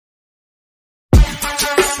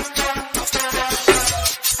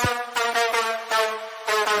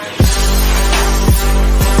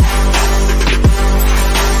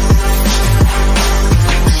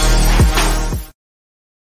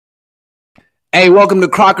Hey, welcome to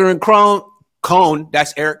Crocker and Cohn.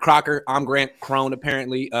 That's Eric Crocker. I'm Grant Crone,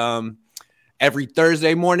 apparently. Every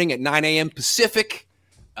Thursday morning at 9 a.m. Pacific.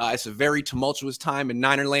 It's a very tumultuous time in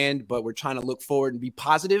Ninerland, but we're trying to look forward and be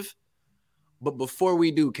positive. But before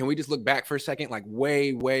we do, can we just look back for a second? Like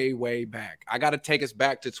way, way, way back. I got to take us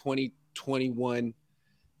back to 2021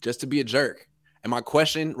 just to be a jerk. And my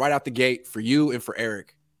question right out the gate for you and for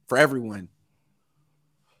Eric, for everyone,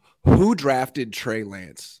 who drafted Trey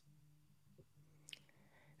Lance?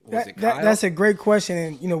 That's a great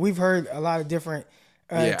question, and we've heard a lot of different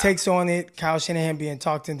takes on it. Kyle Shanahan being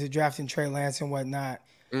talked into drafting Trey Lance and whatnot.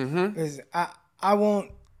 Because I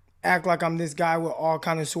won't act like I'm this guy with all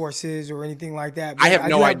kind of sources or anything like that. But I have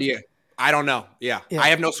no idea. I don't know. Yeah. I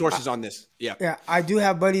have no sources on this. Yeah. I do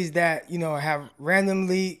have buddies that have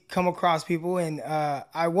randomly come across people, and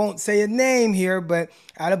I won't say a name here, but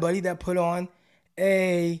I had a buddy that put on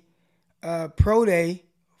a pro day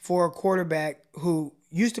for a quarterback who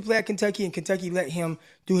used to play at Kentucky, and Kentucky let him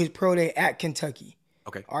do his pro day at Kentucky.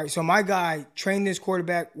 Okay. All right, so my guy trained this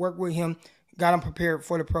quarterback, worked with him, got him prepared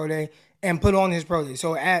for the pro day, and put on his pro day.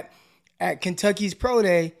 So at Kentucky's pro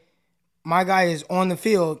day, my guy is on the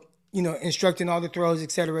field, instructing all the throws,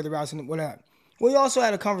 et cetera, the routes and whatnot. We also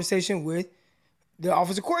had a conversation with the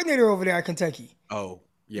offensive coordinator over there at Kentucky. Oh,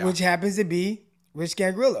 yeah. Which happens to be Rich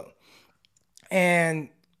Scangarello. And,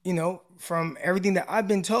 from everything that I've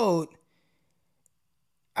been told,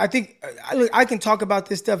 I think I can talk about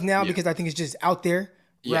this stuff now because I think it's just out there,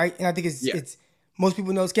 right? And I think it's most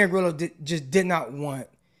people know Scangarello just did not want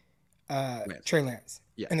Trey Lance.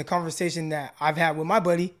 Yeah. And the conversation that I've had with my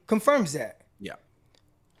buddy confirms that. Yeah.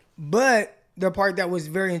 But the part that was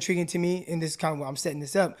very intriguing to me, and this is kind of why I'm setting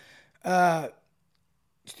this up, there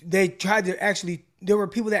were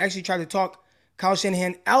people that actually tried to talk Kyle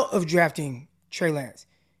Shanahan out of drafting Trey Lance.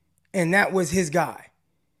 And that was his guy.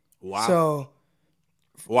 Wow. So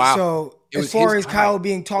as far as Kyle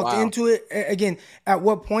being talked into it, again, at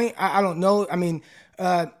what point, I don't know. I mean,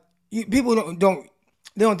 people don't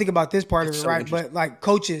think about this part of it, right? But like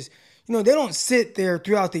coaches, they don't sit there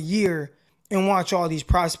throughout the year and watch all these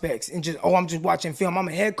prospects and just, I'm just watching film. I'm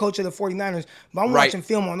a head coach of the 49ers, but I'm watching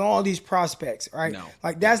film on all these prospects, right? No.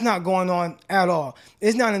 Like that's not going on at all.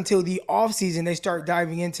 It's not until the offseason they start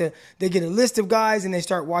diving into, they get a list of guys and they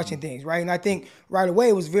start watching things, right? And I think right away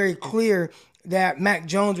it was very clear that Mac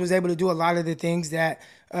Jones was able to do a lot of the things that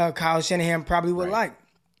Kyle Shanahan probably would like.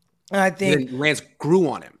 And I think Lance grew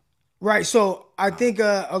on him. Right. So I think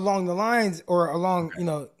along the lines or along,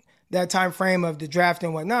 that time frame of the draft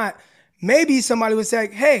and whatnot, maybe somebody would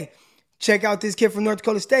say, hey, check out this kid from North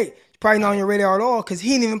Dakota State. He's probably not on your radar at all because he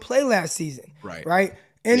didn't even play last season. Right.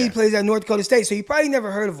 And he plays at North Dakota State. So you probably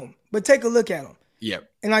never heard of him. But take a look at him. Yeah.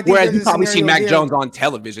 And I think whereas you probably see Mac Jones on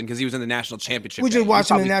television because he was in the national championship. We just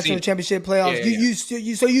watched him in the national championship playoffs.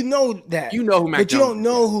 Yeah. So you know that. You know who Mac Jones is. But you don't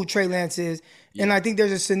know who Trey Lance is. Yeah. And I think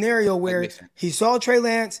there's a scenario where he saw Trey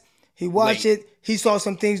Lance, he watched it, he saw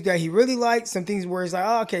some things that he really liked, some things where it's like,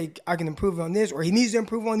 oh, okay, I can improve on this, or he needs to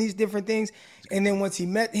improve on these different things. And then once he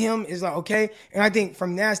met him, it's like, okay. And I think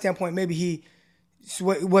from that standpoint, maybe he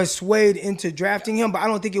was swayed into drafting him, but I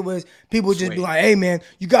don't think it was people just be like, hey, man,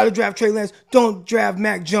 you got to draft Trey Lance. Don't draft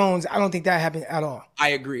Mac Jones. I don't think that happened at all. I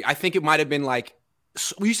agree. I think it might have been like,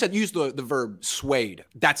 you said use the verb swayed.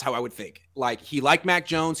 That's how I would think. Like he liked Mac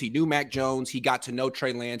Jones. He knew Mac Jones. He got to know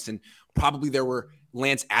Trey Lance, and probably there were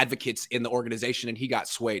Lance advocates in the organization, and he got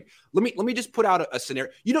swayed. Let me just put out a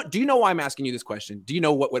scenario. Do you know why I'm asking you this question? Do you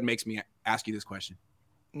know what makes me ask you this question?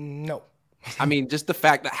 No. I mean, just the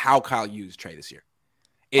fact that how Kyle used Trey this year.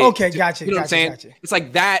 Gotcha. You know what I'm saying? Gotcha. It's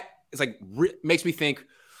like that. It's like makes me think,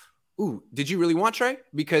 ooh, did you really want Trey?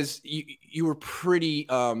 Because you were pretty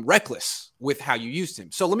reckless with how you used him.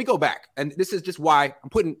 So let me go back. And this is just why I'm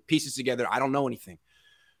putting pieces together. I don't know anything.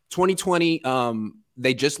 2020,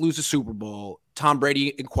 they just lose the Super Bowl. Tom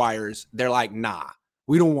Brady inquires. They're like, nah,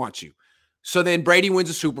 we don't want you. So then Brady wins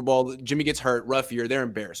the Super Bowl. Jimmy gets hurt. Rough year. They're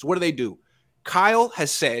embarrassed. What do? Kyle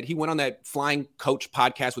has said, he went on that Flying Coach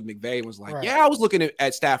podcast with McVay and was like, I was looking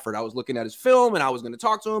at Stafford. I was looking at his film and I was going to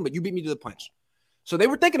talk to him, but you beat me to the punch. So they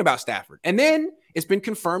were thinking about Stafford. And then it's been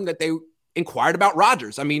confirmed that they inquired about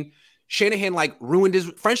Rodgers. I mean, Shanahan ruined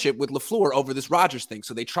his friendship with LaFleur over this Rodgers thing.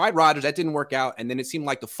 So they tried Rodgers. That didn't work out. And then it seemed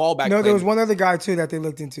like the fallback. No, there was one other guy too that they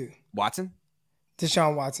looked into. Watson?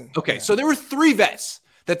 Deshaun Watson. Okay. Yeah. So there were 3 vets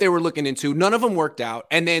that they were looking into. None of them worked out.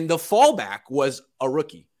 And then the fallback was a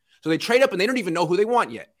rookie. So they trade up and they don't even know who they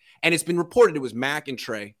want yet. And it's been reported it was Mac and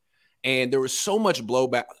Trey. And there was so much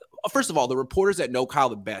blowback. First of all, the reporters that know Kyle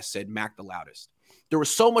the best said Mac the loudest. There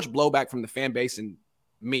was so much blowback from the fan base and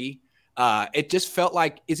me. It just felt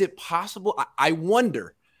like, is it possible? I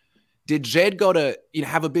wonder, Did Jed go to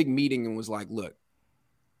have a big meeting and was like, look,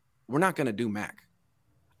 we're not going to do Mac?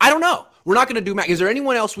 I don't know. We're not going to do Mac. Is there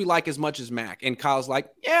anyone else we like as much as Mac? And Kyle's like,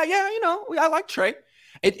 yeah, I like Trey.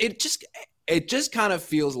 It just kind of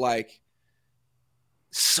feels like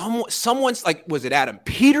someone's like, was it Adam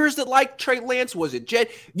Peters that liked Trey Lance? Was it Jed?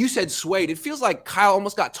 You said swayed. It feels like Kyle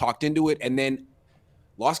almost got talked into it and then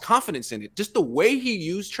lost confidence in it. Just the way he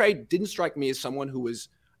used Trey didn't strike me as someone who was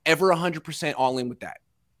ever 100% all in with that.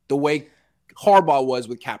 The way Harbaugh was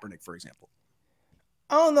with Kaepernick, for example.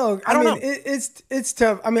 I don't know. I mean, it's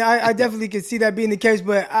tough. I mean, I definitely could see that being the case,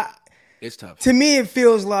 but it's tough. To me, it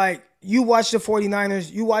feels like you watch the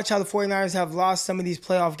 49ers, you watch how the 49ers have lost some of these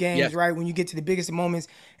playoff games, right? When you get to the biggest moments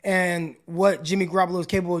and what Jimmy Garoppolo is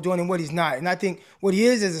capable of doing and what he's not. And I think what he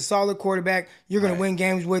is a solid quarterback. You're going to win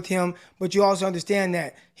games with him, but you also understand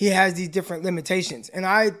that he has these different limitations. And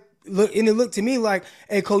it looked to me like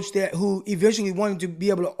a coach who eventually wanted to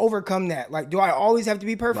be able to overcome that. Like, do I always have to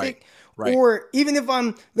be perfect? Right. Or even if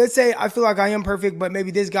let's say I feel like I am perfect, but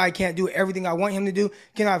maybe this guy can't do everything I want him to do,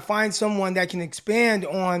 can I find someone that can expand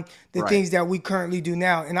on the things that we currently do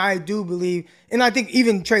now? And I do believe, and I think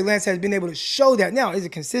even Trey Lance has been able to show that. Now, is it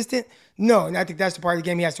consistent? No. And I think that's the part of the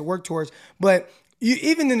game he has to work towards. But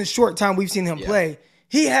even in the short time we've seen him play,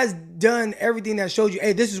 he has done everything that showed you,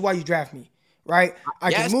 hey, this is why you draft me. Right?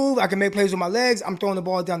 I can move. I can make plays with my legs. I'm throwing the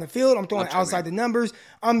ball down the field. I'm throwing outside the numbers.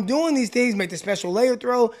 I'm doing these things, make the special layer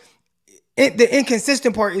throw. The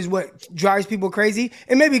inconsistent part is what drives people crazy.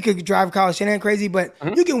 And maybe it could drive Kyle Shanahan crazy, but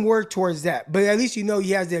you can work towards that. But at least you know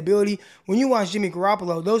he has the ability. When you watch Jimmy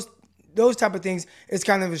Garoppolo, those type of things, it's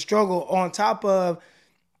kind of a struggle on top of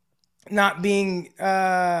not being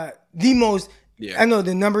the most – I know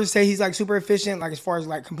the numbers say he's like super efficient, like as far as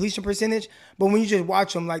like completion percentage, but when you just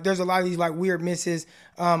watch him, like there's a lot of these like weird misses,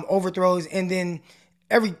 overthrows, and then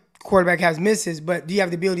every quarterback has misses, but do you have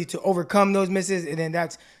the ability to overcome those misses? And then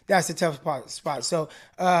that's the tough spot. So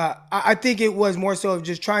I think it was more so of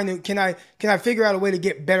just trying to can I figure out a way to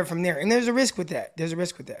get better from there? And there's a risk with that.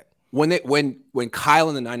 When Kyle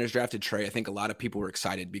and the Niners drafted Trey, I think a lot of people were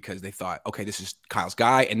excited because they thought, okay, this is Kyle's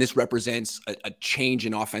guy, and this represents a change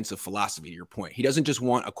in offensive philosophy, to your point. He doesn't just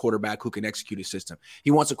want a quarterback who can execute a system.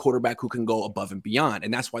 He wants a quarterback who can go above and beyond,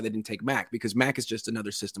 and that's why they didn't take Mac, because Mac is just another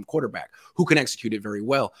system quarterback who can execute it very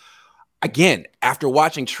well. Again, after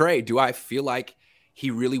watching Trey, do I feel like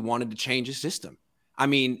he really wanted to change his system? I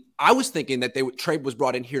mean, I was thinking that Trey was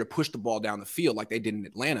brought in here to push the ball down the field like they did in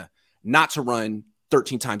Atlanta, not to run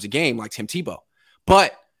 13 times a game like Tim Tebow.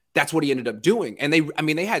 But that's what he ended up doing. And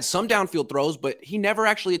they had some downfield throws, but he never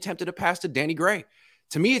actually attempted a pass to Danny Gray.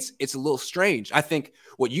 To me, it's a little strange. I think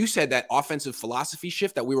what you said, that offensive philosophy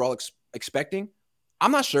shift that we were all expecting,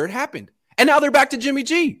 I'm not sure it happened. And now they're back to Jimmy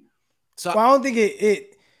G. So I don't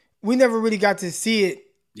think we never really got to see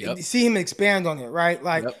see him expand on it, right?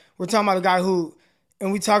 Like we're talking about a guy who,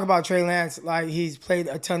 and we talk about Trey Lance, like he's played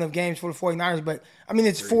a ton of games for the 49ers, but I mean,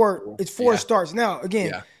 it's four starts. Now,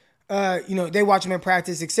 again, they watch him in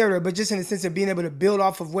practice, et cetera, but just in the sense of being able to build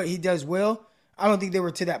off of what he does well, I don't think they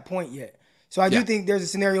were to that point yet. So I do think there's a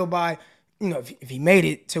scenario by, if he made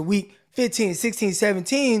it to week 15, 16,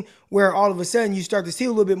 17, where all of a sudden you start to see a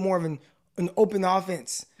little bit more of an open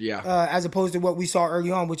offense, as opposed to what we saw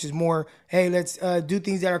early on, which is more, hey, let's do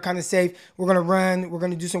things that are kind of safe. We're going to run. We're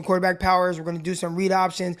going to do some quarterback powers. We're going to do some read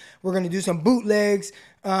options. We're going to do some bootlegs,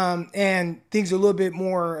 and things are a little bit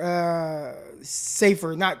more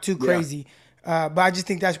safer, not too crazy. But I just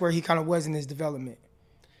think that's where he kind of was in his development.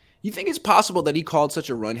 You think it's possible that he called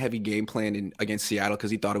such a run-heavy game plan against Seattle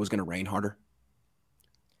because he thought it was going to rain harder?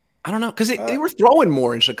 I don't know, because they were throwing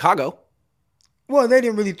more in Chicago. Well, they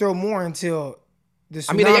didn't really throw more until the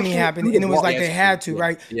tsunami happened, and it was like they had to,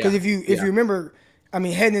 right? Because if you remember, I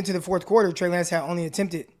mean, heading into the fourth quarter, Trey Lance had only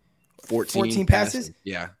attempted 14 passes.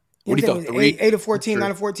 Yeah. What do you thought? 8 of 14,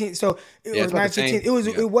 9 of 14. So it was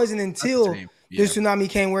 9-15. It wasn't until the tsunami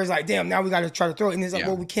came where it's like, damn, now we got to try to throw it. And it's like,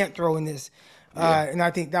 well, we can't throw in this. And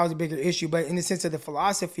I think that was a bigger issue. But in the sense of the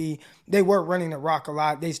philosophy, they were running the rock a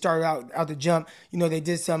lot. They started out the jump. They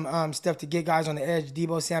did some stuff to get guys on the edge.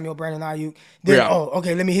 Debo Samuel, Brandon Ayuk. Then,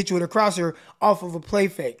 okay, let me hit you with a crosser off of a play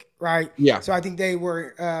fake, right? Yeah. So I think they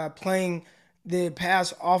were playing the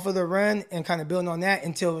pass off of the run and kind of building on that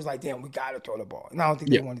until it was like, damn, we got to throw the ball. And I don't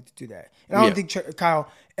think they wanted to do that. And I don't think Kyle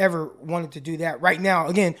ever wanted to do that. Right now,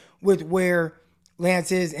 again, with where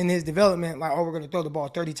Lance is in his development, like, we're going to throw the ball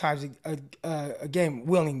 30 times a game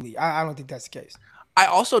willingly. I don't think that's the case. I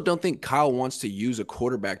also don't think Kyle wants to use a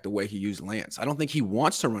quarterback the way he used Lance. I don't think he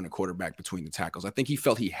wants to run a quarterback between the tackles. I think he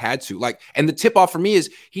felt he had to. And the tip-off for me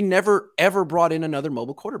is he never, ever brought in another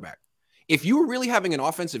mobile quarterback. if you were really having an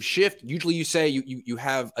offensive shift, usually you say you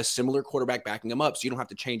have a similar quarterback backing him up, so you don't have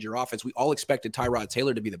to change your offense. We all expected Tyrod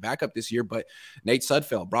Taylor to be the backup this year, but Nate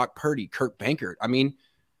Sudfeld, Brock Purdy, Kurt Bankert. I mean,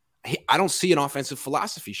 I don't see an offensive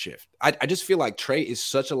philosophy shift. I just feel like Trey is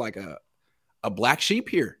such a black sheep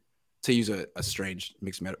here, to use a strange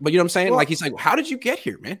mixed metaphor. But you know what I'm saying? Well, like, he's like, how did you get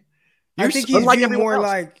here, man? I think he's like more else.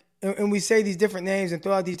 Like, and we say these different names and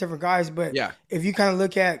throw out these different guys, but if you kind of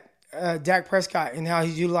look at Dak Prescott and how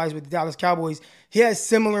he's utilized with the Dallas Cowboys, he has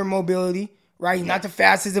similar mobility, right? He's not the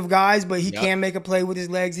fastest of guys, but he can make a play with his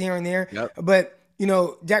legs here and there. But, you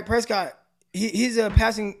know, Dak Prescott, he's a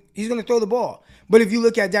passing, he's going to throw the ball. But if you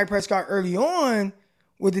look at Dak Prescott early on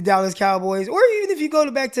with the Dallas Cowboys, or even if you go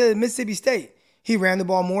back to Mississippi State, he ran the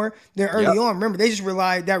ball more than early on. Remember, they just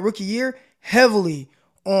relied that rookie year heavily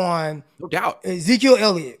on no doubt Ezekiel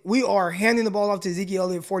Elliott. We are handing the ball off to Ezekiel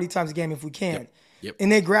Elliott 40 times a game if we can.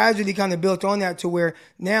 And they gradually kind of built on that to where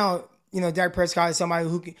now, you know, Dak Prescott is somebody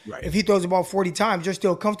who can, if he throws the ball 40 times, you're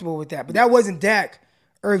still comfortable with that. But that wasn't Dak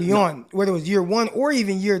early on, whether it was year one or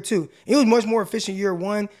even year two. It was much more efficient year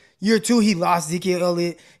one. Year two, he lost Ezekiel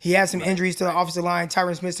Elliott. He had some injuries to the offensive line,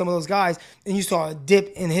 Tyron Smith, some of those guys, and you saw a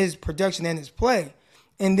dip in his production and his play.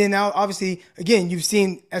 And then now, obviously, again, you've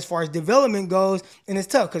seen as far as development goes, and it's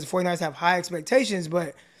tough because the 49ers have high expectations,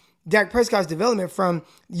 but Dak Prescott's development from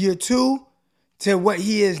year two to what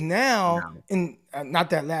he is now, and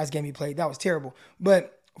not that last game he played, that was terrible,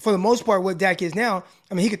 but for the most part, what Dak is now,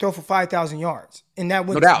 I mean, he could throw for 5,000 yards, and that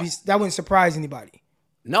wouldn't surprise anybody.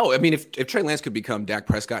 No, I mean, if Trey Lance could become Dak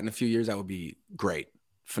Prescott in a few years, that would be great.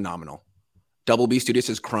 Phenomenal. Double B Studio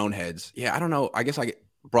says Crone heads. Yeah, I don't know. I guess I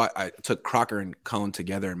took Crocker and Cohn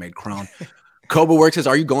together and made Crone. Koba Works says,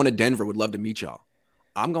 are you going to Denver? Would love to meet y'all.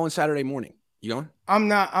 I'm going Saturday morning. You going? I'm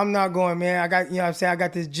not going, man. I got, you know what I'm saying? I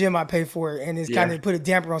got this gym I pay for, and it's kind of put a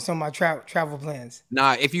damper on some of my travel plans.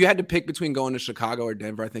 Nah, if you had to pick between going to Chicago or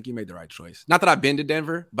Denver, I think you made the right choice. Not that I've been to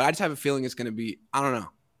Denver, but I just have a feeling it's going to be, I don't know.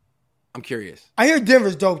 I'm curious. I hear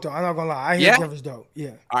Denver's dope, though. I'm not going to lie. I hear Denver's dope. Yeah.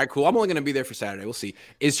 All right, cool. I'm only going to be there for Saturday. We'll see.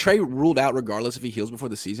 Is Trey ruled out regardless if he heals before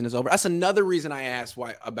the season is over? That's another reason I asked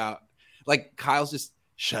like, Kyle's just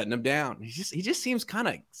shutting him down. He just seems kind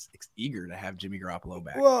of eager to have Jimmy Garoppolo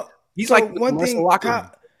back. Well, he's so like one thing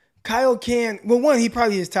Kyle can. Well, one, he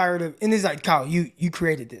probably is tired of, and it's like, Kyle, you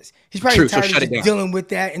created this. He's probably tired of just dealing with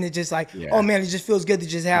that, and it's just like, oh man, it just feels good to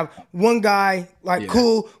just have one guy like,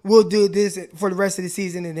 cool, we'll do this for the rest of the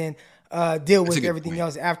season, and then deal with everything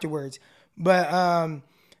else afterwards. But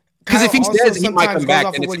because if he says he might come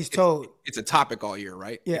back, and what he's told, it's a topic all year,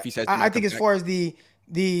 right? Yeah, if he says I think as far as the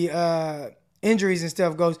injuries and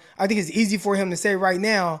stuff goes, I think it's easy for him to say right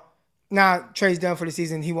now, nah, Trey's done for the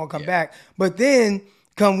season, he won't come back. But then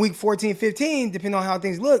come week 14, 15, depending on how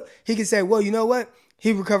things look, he can say, well, you know what?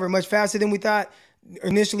 He recovered much faster than we thought.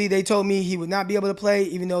 Initially, they told me he would not be able to play,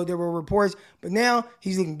 even though there were reports. But now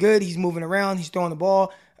he's looking good. He's moving around. He's throwing the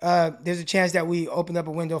ball. There's a chance that we open up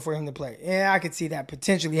a window for him to play. Yeah, I could see that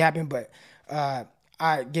potentially happen, but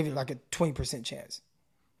I give it like a 20% chance.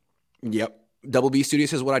 Yep. Double B Studio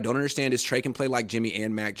says, what I don't understand is Trey can play like Jimmy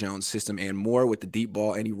and Mac Jones' system and more with the deep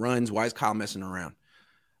ball, and he runs. Why is Kyle messing around?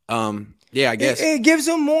 Yeah, I guess. It gives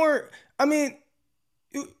him more. I mean,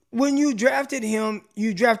 when you drafted him,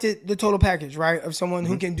 you drafted the total package, right, of someone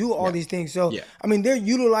who can do all these things. So, I mean, they're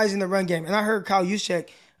utilizing the run game. And I heard Kyle Juszczyk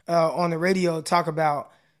on the radio talk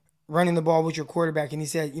about running the ball with your quarterback. And he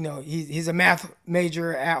said, you know, he's a math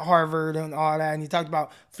major at Harvard and all that. And he talked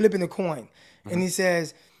about flipping a coin. And he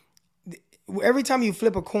says, every time you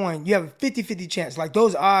flip a coin, you have a 50-50 chance. Like,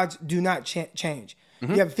 those odds do not change.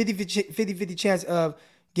 You have a 50-50 chance of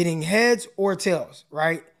getting heads or tails,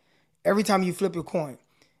 right? Every time you flip a coin.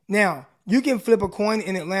 Now, you can flip a coin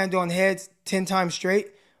and it land on heads 10 times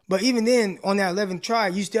straight, but even then, on that 11th try,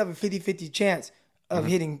 you still have a 50-50 chance of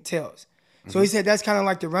hitting tails. So he said that's kind of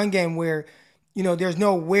like the run game where, you know, there's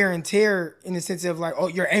no wear and tear in the sense of like, oh,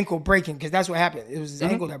 your ankle breaking, because that's what happened. It was his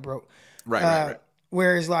ankle that broke. Right.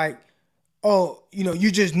 Whereas like, oh, you know,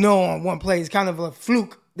 you just know on one play. It's kind of a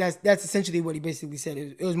fluke. That's essentially what he basically said.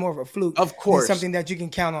 It was more of a fluke. Of course. Something that you can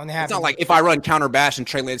count on happening. It's not like if I run counter bash and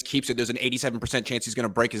Trey Lance keeps it, there's an 87% chance he's going to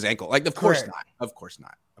break his ankle. Like, of course not. Of course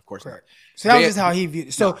not. So that was just how he viewed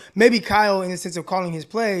it. So maybe Kyle, in the sense of calling his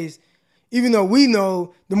plays, even though we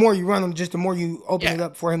know the more you run them, just the more you open it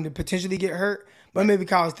up for him to potentially get hurt. But maybe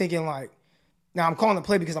Kyle's thinking like, now I'm calling the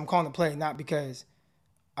play because I'm calling the play, not because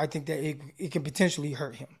I think that it can potentially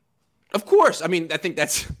hurt him. Of course. I mean, I think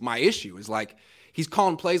that's my issue is like, he's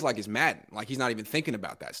calling plays like it's Madden. Like, he's not even thinking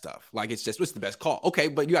about that stuff. Like, it's just, what's the best call? Okay,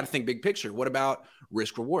 but you got to think big picture. What about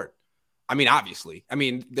risk reward? I mean, obviously. I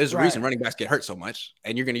mean, there's a reason running backs get hurt so much,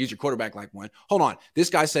 and you're going to use your quarterback like one. Hold on. This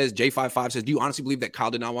guy says, J55 says, do you honestly believe that Kyle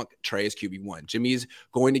did not want Trey as QB1? Jimmy is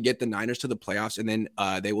going to get the Niners to the playoffs, and then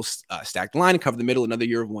they will stack the line and cover the middle, another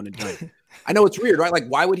year of one and done. I know it's weird, right? Like,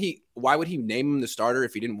 why would he name him the starter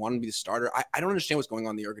if he didn't want him to be the starter? I don't understand what's going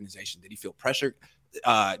on in the organization. Did he feel pressure?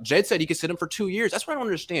 Jed said he could sit him for 2 years. That's what I don't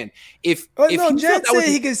understand. Jed said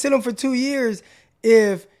he could sit him for 2 years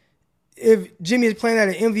if Jimmy is playing at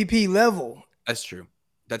an MVP level. That's true.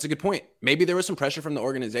 That's a good point. Maybe there was some pressure from the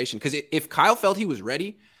organization, because if Kyle felt he was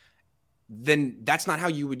ready, then that's not how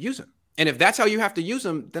you would use him. And if that's how you have to use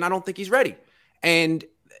him, then I don't think he's ready. And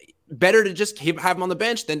better to just have him on the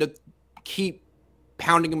bench than to keep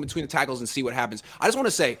pounding him between the tackles and see what happens. I just want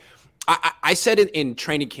to say, I said it in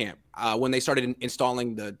training camp when they started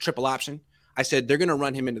installing the triple option. I said they're going to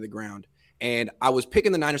run him into the ground. And I was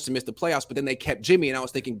picking the Niners to miss the playoffs, but then they kept Jimmy, and I was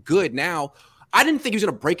thinking, good, now I didn't think he was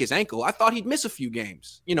going to break his ankle. I thought he'd miss a few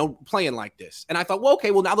games, playing like this. And I thought, well, okay,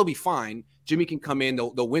 well, now they'll be fine. Jimmy can come in,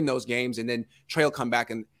 they'll win those games, and then Trey will come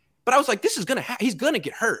back. But I was like, this is going to he's going to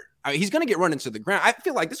get hurt. I mean, he's going to get run into the ground. I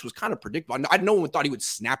feel like this was kind of predictable. No one thought he would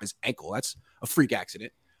snap his ankle. That's a freak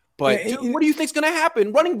accident. But what do you think's going to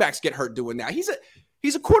happen? Running backs get hurt doing that.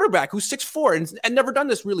 He's a quarterback who's 6'4" and never done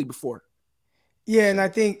this really before. Yeah, and I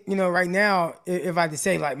think, right now, if I had to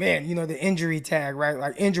say, like, man, the injury tag, right?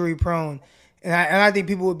 Like, injury prone. And I think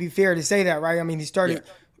people would be fair to say that, right? I mean, he started,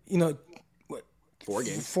 4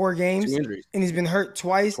 games. 4 games. 2 injuries. And he's been hurt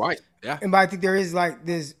twice. Yeah. But I think there is, like,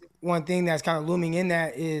 this one thing that's kind of looming in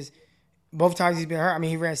that is both times he's been hurt. I mean,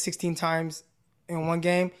 he ran 16 times in one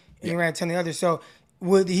game, and he ran 10 the other. So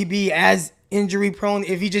would he be as injury prone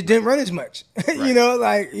if he just didn't run as much? Right.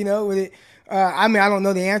 With it. I mean, I don't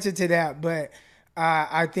know the answer to that, but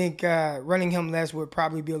I think running him less would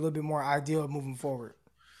probably be a little bit more ideal moving forward.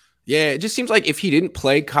 Yeah, it just seems like if he didn't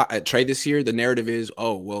play Trey this year, the narrative is,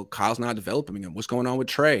 oh, well, Kyle's not developing him. What's going on with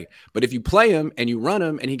Trey? But if you play him and you run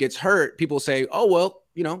him and he gets hurt, people say, oh, well,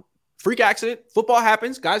 freak accident. Football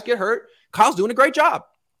happens. Guys get hurt. Kyle's doing a great job.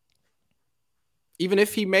 Even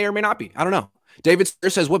if he may or may not be. I don't know. David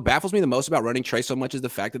says, what baffles me the most about running Trey so much is the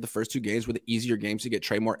fact that the first 2 games were the easier games to get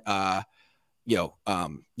Trey more,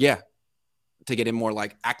 to get him more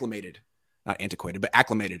like acclimated. Not antiquated, but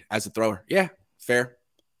acclimated as a thrower. Yeah, fair.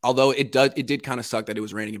 Although it did kind of suck that it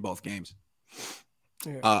was raining in both games.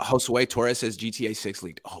 Yeah. Josue Torres says GTA 6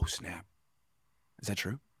 leaked. Oh, snap. Is that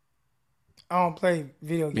true? I don't play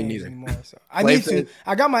video games anymore. So I need to.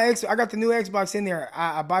 I got the new Xbox in there.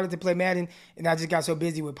 I bought it to play Madden, and I just got so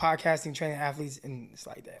busy with podcasting, training athletes, and it's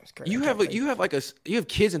like, damn, it's crazy. You have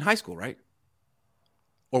kids in high school, right?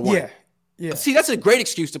 Or what? Yeah. See, that's a great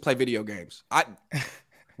excuse to play video games.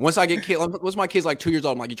 Once I get kids, once my kid's like 2 years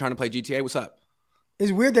old, I'm like, you trying to play GTA? What's up?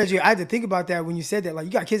 It's weird that I had to think about that when you said that. Like,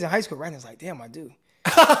 you got kids in high school, right? And it's like, damn, I do.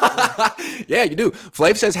 Yeah, you do.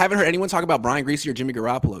 Flav says, haven't heard anyone talk about Brian Griese or Jimmy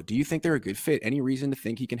Garoppolo. Do you think they're a good fit? Any reason to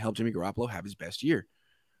think he can help Jimmy Garoppolo have his best year?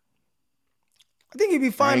 I think he'd be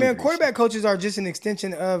fine, man. Quarterback coaches are just an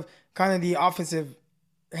extension of kind of the offensive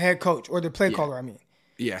head coach or the play caller, I mean.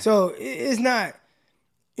 Yeah. So it's not,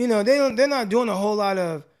 they're not doing a whole lot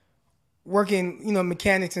of working,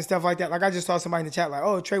 mechanics and stuff like that. Like, I just saw somebody in the chat like,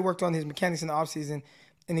 oh, Trey worked on his mechanics in the offseason,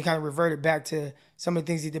 and he kind of reverted back to some of the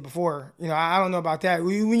things he did before. I don't know about that.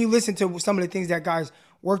 When you listen to some of the things that guys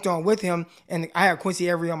worked on with him, and I had Quincy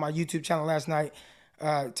Avery on my YouTube channel last night,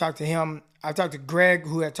 talked to him. I talked to Greg,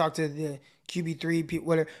 who had talked to the QB3,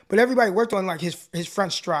 whatever. But everybody worked on, like, his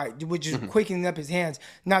front stride, which is quickening up his hands,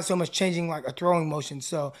 not so much changing, like, a throwing motion.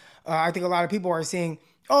 So I think a lot of people are saying,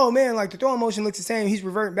 oh, man, like, the throwing motion looks the same. He's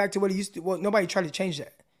reverting back to what he used to. Well, nobody tried to change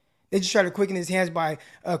that. They just try to quicken his hands by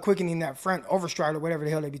quickening that front overstride or whatever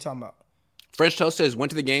the hell they be talking about. French Toast says, went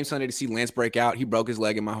to the game Sunday to see Lance break out. He broke his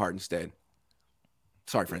leg in my heart instead.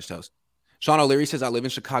 Sorry, French Toast. Sean O'Leary says, I live in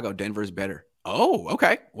Chicago. Denver is better. Oh,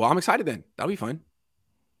 okay. Well, I'm excited then. That'll be fun.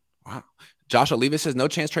 Wow. Josh Oliva says, no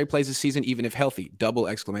chance Trey plays this season, even if healthy. Double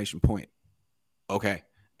exclamation point. Okay.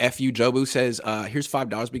 F.U. Jobu says, here's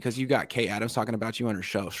 $5 because you got Kay Adams talking about you on her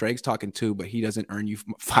show. Schraeg's talking too, but he doesn't earn you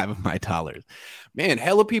 $5 of my dollars. Man,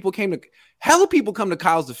 hella people come to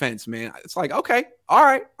Kyle's defense, man. It's like, okay, all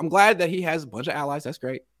right. I'm glad that he has a bunch of allies. That's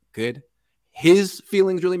great. Good. His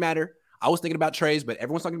feelings really matter. I was thinking about Trey's, but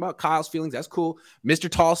everyone's talking about Kyle's feelings. That's cool. Mr.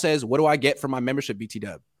 Tall says, what do I get for my membership, BT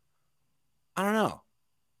Dub? I don't know.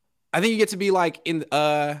 I think you get to be like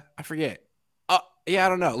I forget. Yeah, I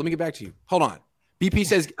don't know. Let me get back to you. Hold on. BP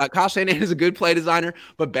says, Kyle Shanahan is a good play designer,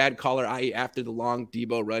 but bad caller, i.e. after the long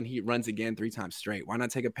Debo run, he runs again 3 times straight. Why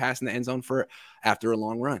not take a pass in the end zone after a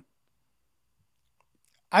long run?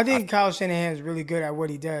 I think Kyle Shanahan is really good at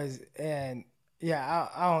what he does. And, yeah,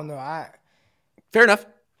 I don't know. Fair enough.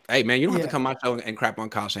 Hey, man, you don't have to come on my show and crap on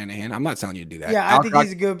Kyle Shanahan. I'm not telling you to do that. Yeah, I think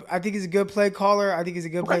he's a good play caller. I think he's a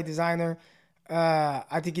good play designer.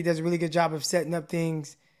 I think he does a really good job of setting up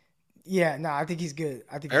things. Yeah, no, I think he's good.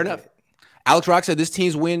 I think fair enough. Good. Alex Rock said this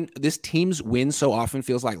team's win so often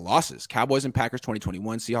feels like losses. Cowboys and Packers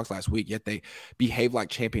 2021, Seahawks last week, yet they behave like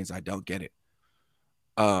champions. I don't get it.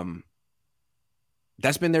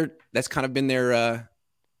 That's kind of been their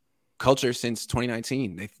culture since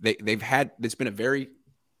 2019. They've had, it's been a very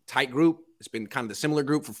tight group. It's been kind of the similar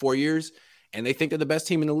group for 4 years, and they think they're the best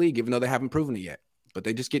team in the league, even though they haven't proven it yet. But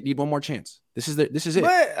they just need one more chance. This is it.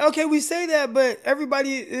 But okay, we say that, but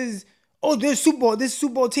everybody is, there's Super Bowl. This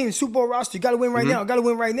Super Bowl team, Super Bowl roster. You got to win right now. Got to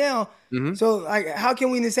win right now. Mm-hmm. So like, how can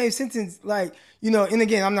we in the same sentence, like, and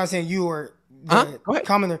again, I'm not saying you or the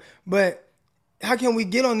commenter, but how can we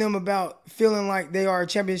get on them about feeling like they are a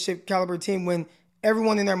championship caliber team when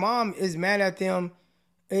everyone and their mom is mad at them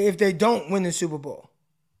if they don't win the Super Bowl?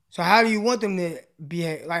 So how do you want them to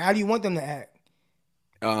behave? Like, how do you want them to act?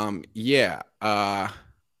 I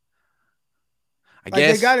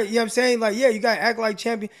guess they got it. You know what I'm saying? Like, yeah, you got to act like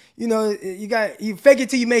champion. You fake it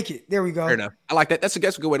till you make it. There we go. Fair enough. I like that. That's a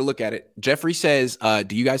good way to look at it. Jeffrey says,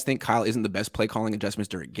 do you guys think Kyle isn't the best play calling adjustments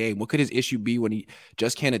during game? What could his issue be when he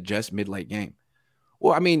just can't adjust mid-late game?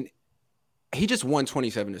 Well, I mean, he just won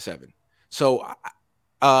 27-7. So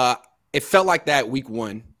it felt like that week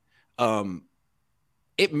one.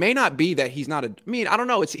 It may not be that he's not I don't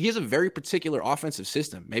know. He has a very particular offensive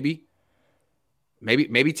system. Maybe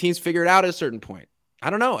teams figure it out at a certain point. I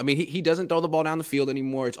don't know. I mean, he doesn't throw the ball down the field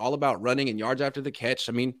anymore. It's all about running and yards after the catch.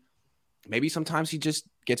 I mean, maybe sometimes he just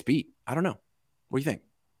gets beat. I don't know. What do you think?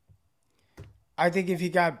 I think if he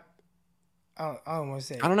got, I don't want to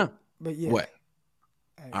say. I don't know. But yeah. What?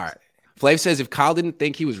 All right. Flav says if Kyle didn't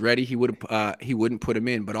think he was ready, he wouldn't put him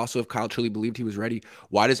in. But also, if Kyle truly believed he was ready,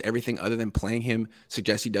 why does everything other than playing him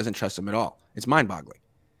suggest he doesn't trust him at all? It's mind-boggling.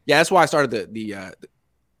 Yeah, that's why I started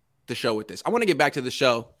the show with this. I want to get back to the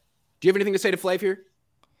show. Do you have anything to say to Flav here?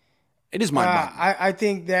 It is mind-boggling. I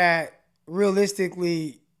think that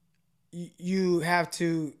realistically, you have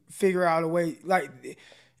to figure out a way. Like,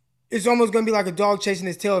 it's almost going to be like a dog chasing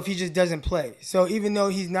his tail if he just doesn't play. So even though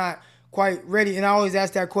he's not quite ready, and I always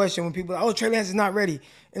ask that question when people are like, Trey Lance is not ready.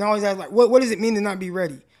 And I always ask, like, what does it mean to not be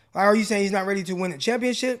ready? Like, are you saying he's not ready to win a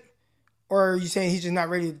championship? Or are you saying he's just not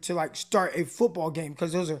ready to, like, start a football game?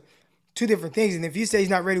 Because those are two different things. And if you say he's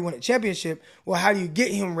not ready to win a championship, well, how do you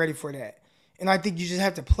get him ready for that? And I think you just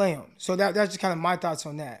have to play him. So that's just kind of my thoughts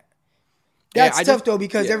on that. That's tough, though,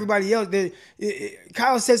 because everybody else,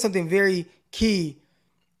 Kyle said something very key.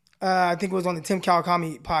 I think it was on the Tim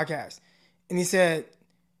Kawakami podcast. And he said,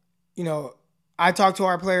 I talk to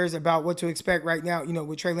our players about what to expect right now,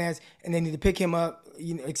 with Trey Lance, and they need to pick him up,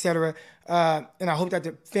 et cetera. And I hope that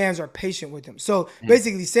the fans are patient with him. So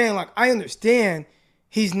basically saying, like, I understand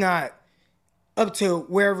he's not up to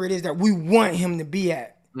wherever it is that we want him to be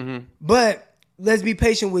at. Mm-hmm. But let's be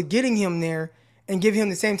patient with getting him there and give him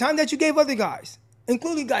the same time that you gave other guys,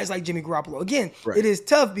 including guys like Jimmy Garoppolo. Again, It is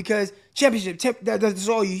tough because championship, that's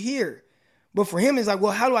all you hear. But for him, it's like,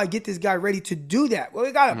 well, how do I get this guy ready to do that? Well,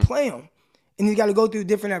 we got to play him. And he's got to go through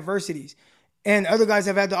different adversities. And other guys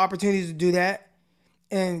have had the opportunities to do that.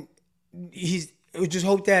 And just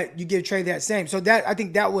hope that you give Trey that same. So I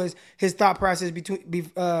think that was his thought process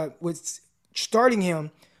with starting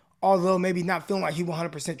him, although maybe not feeling like he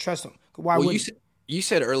 100% trusts him. Why would you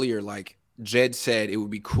said earlier, like, Jed said it would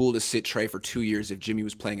be cool to sit Trey for 2 years if Jimmy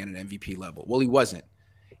was playing at an MVP level. Well, he wasn't.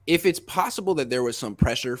 If it's possible that there was some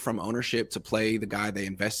pressure from ownership to play the guy they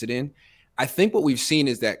invested in, I think what we've seen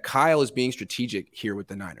is that Kyle is being strategic here with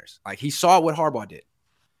the Niners. Like, he saw what Harbaugh did.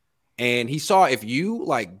 And he saw if you,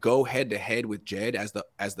 like, go head-to-head with Jed as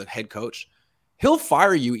the head coach, he'll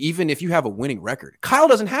fire you even if you have a winning record. Kyle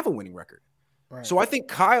doesn't have a winning record. Right. So I think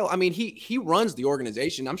Kyle, I mean, he runs the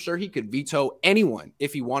organization. I'm sure he could veto anyone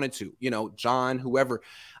if he wanted to, John, whoever.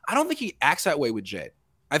 I don't think he acts that way with Jed.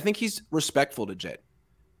 I think he's respectful to Jed,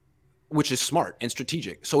 which is smart and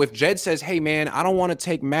strategic. So if Jed says, hey, man, I don't want to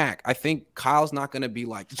take Mac, I think Kyle's not going to be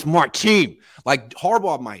like, it's my team. Like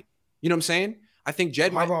Harbaugh might. You know what I'm saying? I think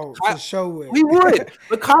Jed Harbaugh might. For sure he would.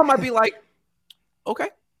 But Kyle might be like, okay,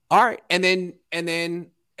 all right. And then,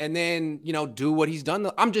 do what he's done.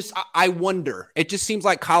 I wonder. It just seems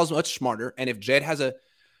like Kyle's much smarter. And if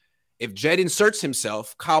Jed inserts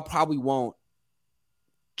himself, Kyle probably won't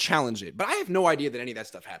challenge it. But I have no idea that any of that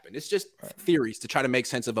stuff happened. It's just theories to try to make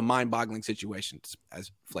sense of a mind-boggling situation, as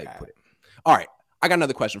Flav put it. All right. I got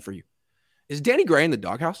another question for you. Is Danny Gray in the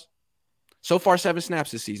doghouse? So far, 7 snaps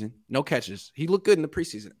this season. No catches. He looked good in the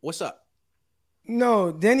preseason. What's up?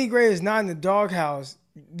 No, Danny Gray is not in the doghouse.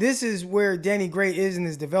 this is where Danny Gray is in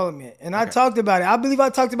his development. And I talked about it. I believe I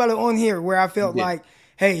talked about it on here where I felt like,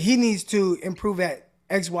 hey, he needs to improve at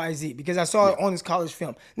X, Y, Z because I saw it on his college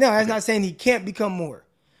film. Now, that's not saying he can't become more.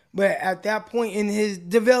 But at that point in his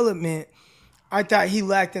development, I thought he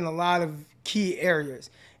lacked in a lot of key areas.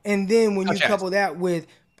 And then when you couple that with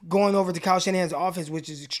going over to Kyle Shanahan's offense, which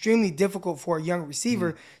is extremely difficult for a young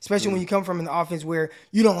receiver, especially when you come from an offense where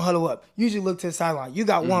you don't huddle up. You usually look to the sideline. You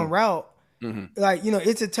got one route. Like,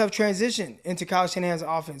 it's a tough transition into Kyle Shanahan's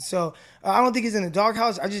offense. So I don't think he's in the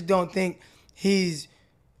doghouse. I just don't think he's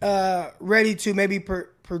ready to maybe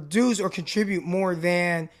produce or contribute more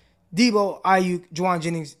than Debo, Ayuk, Juwan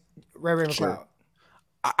Jennings, Ray McCloud. Sure.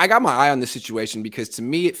 I got my eye on this situation because to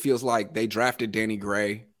me it feels like they drafted Danny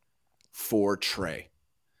Gray for Trey.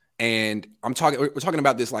 And we're talking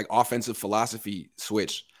about this like offensive philosophy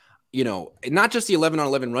switch, not just the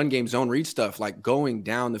 11-on-11 run game zone read stuff, like going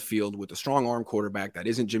down the field with a strong arm quarterback that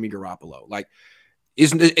isn't Jimmy Garoppolo. Like,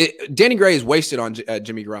 Danny Gray is wasted on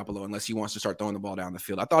Jimmy Garoppolo unless he wants to start throwing the ball down the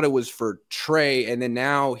field. I thought it was for Trey, and then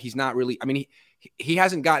now he's not really. I mean, he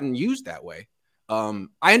hasn't gotten used that way.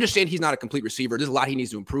 I understand he's not a complete receiver. There's a lot he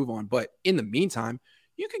needs to improve on, but in the meantime,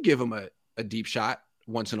 you could give him a deep shot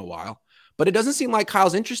once in a while. But it doesn't seem like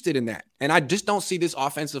Kyle's interested in that. And I just don't see this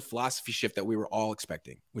offensive philosophy shift that we were all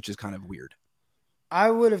expecting, which is kind of weird. I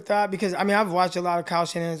would have thought because, I've watched a lot of Kyle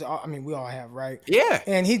Shanahan's. We all have, right? Yeah.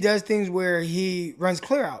 And he does things where he runs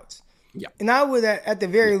clear outs. Yeah. And I would, at the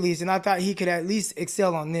very least, and I thought he could at least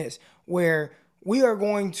excel on this, where we are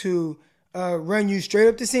going to run you straight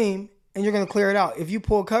up the seam and you're going to clear it out. If you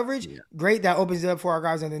pull coverage, great. That opens it up for our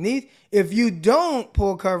guys underneath. If you don't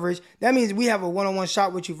pull coverage, that means we have a one-on-one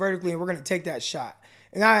shot with you vertically, and we're going to take that shot.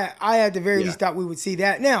 And I at the very least thought we would see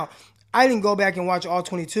that. Now, I didn't go back and watch all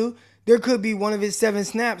 22. There could be one of his 7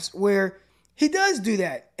 snaps where he does do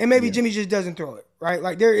that, and maybe Jimmy just doesn't throw it, right?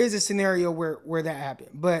 Like, there is a scenario where that happened.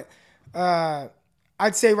 But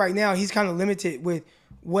I'd say right now he's kind of limited with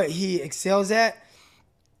what he excels at.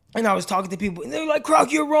 And I was talking to people, and they're like,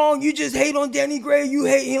 Croc, you're wrong. You just hate on Danny Gray. You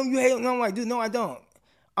hate him. You hate him. And I'm like, dude, no, I don't.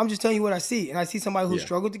 I'm just telling you what I see. And I see somebody who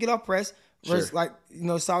struggled to get off press versus,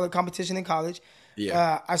 solid competition in college.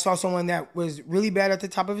 Yeah. I saw someone that was really bad at the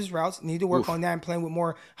top of his routes, needed to work on that and playing with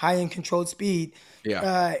more high-end controlled speed.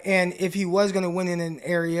 Yeah. And if he was going to win in an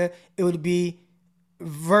area, it would be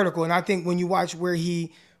vertical. And I think when you watch where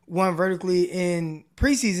he won vertically in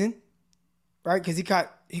preseason, right, because he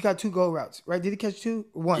caught 2 goal routes, right? Did he catch 2?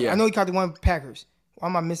 1. Yeah. I know he caught the one Packers. Why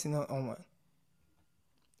am I missing on one?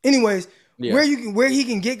 Anyways, where he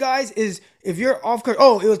can get guys is if you're off coverage.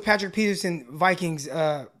 Oh, it was Patrick Peterson Vikings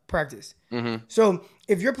practice. Mm-hmm. So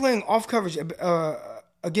if you're playing off coverage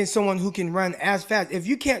against someone who can run as fast, if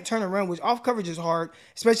you can't turn around, which off coverage is hard,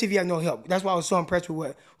 especially if you have no help. That's why I was so impressed with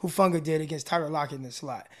what Hufanga did against Tyler Lockett in the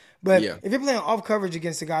slot. But if you're playing off coverage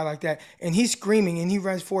against a guy like that and he's screaming and he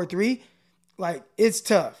runs 4.3, like, it's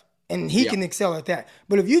tough, and he can excel at that.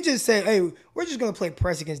 But if you just say, hey, we're just going to play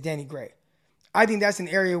press against Danny Gray, I think that's an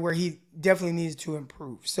area where he definitely needs to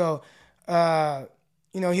improve. So, he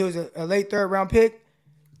was a late 3rd-round pick.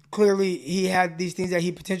 Clearly, he had these things that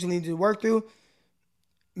he potentially needed to work through.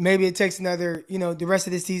 Maybe it takes another, the rest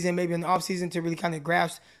of the season, maybe in the offseason to really kind of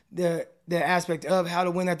grasp the aspect of how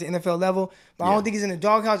to win at the NFL level. But I don't think he's in the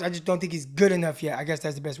doghouse. I just don't think he's good enough yet. I guess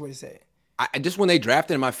that's the best way to say it. I just when they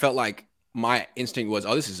drafted him, I felt like my instinct was,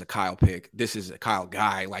 oh, this is a Kyle pick. This is a Kyle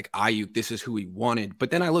guy. Like Ayuk, this is who he wanted. But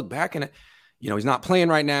then I look back and, he's not playing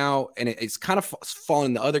right now. And it's kind of fallen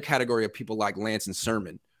in the other category of people like Lance and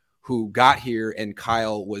Sermon, who got here and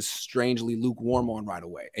Kyle was strangely lukewarm on right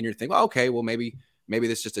away. And you're thinking, well, okay, well, maybe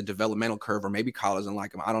this is just a developmental curve, or maybe Kyle doesn't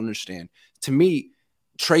like him. I don't understand. To me,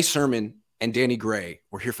 Trey Sermon and Danny Gray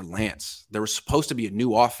were here for Lance. There was supposed to be a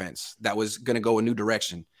new offense that was going to go a new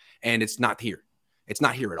direction, and it's not here. It's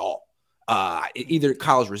not here at all. Either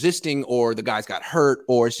Kyle's resisting, or the guys got hurt,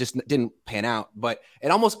 or it's just didn't pan out. But I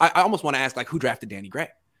almost want to ask, like, who drafted Danny Gray?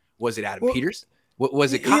 Was it Adam Peters?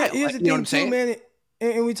 Was it Kyle? Here's the thing, what I'm saying? Man,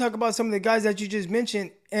 and we talk about some of the guys that you just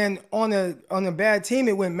mentioned, and on a bad team,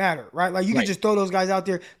 it wouldn't matter, right? Like, you could just throw those guys out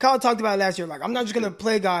there. Kyle talked about it last year. Like, I'm not just going to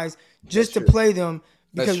play guys just to play them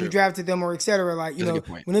because we drafted them or et cetera. Like,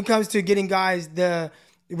 when it comes to getting guys the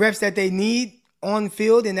reps that they need on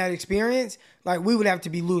field and that experience, like, we would have to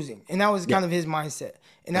be losing. And that was kind of his mindset.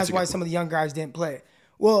 And that's why some of the young guys didn't play.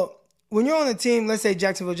 Well, when you're on a team, let's say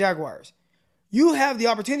Jacksonville Jaguars, you have the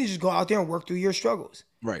opportunity to just go out there and work through your struggles.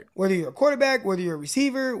 Right. Whether you're a quarterback, whether you're a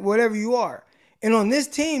receiver, whatever you are. And on this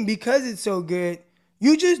team, because it's so good,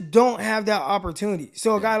 You just don't have that opportunity.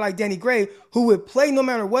 So a guy like Danny Gray, who would play no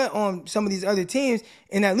matter what on some of these other teams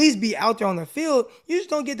and at least be out there on the field, you just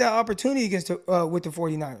don't get that opportunity against with the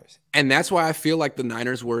 49ers. And that's why I feel like the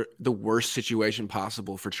Niners were the worst situation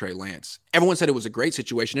possible for Trey Lance. Everyone said it was a great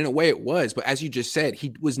situation. In a way, it was. But as you just said,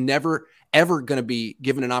 he was never, ever going to be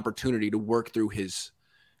given an opportunity to work through his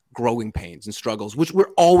growing pains and struggles, which were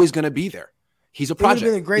always going to be there. He's a project. It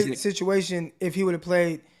would have been a great situation if he would have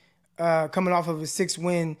played coming off of a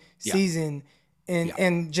 6-win season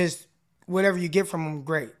and just whatever you get from him,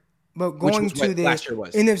 great. But going to the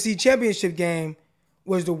NFC Championship game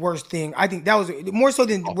was the worst thing. I think that was more so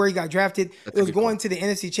than where he got drafted. It was going to the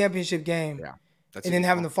NFC Championship game and then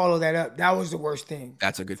having to follow that up. That was the worst thing.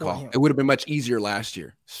 That's a good call. It would have been much easier last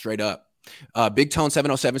year, straight up. Big Tone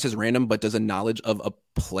 707 says random, but does a knowledge of a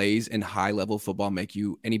plays in high level football make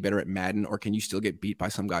you any better at Madden, or can you still get beat by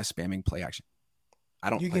some guy spamming play action?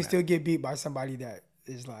 You can still get beat by somebody that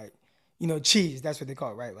is like, cheese. That's what they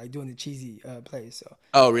call it, right? Like doing the cheesy plays. So.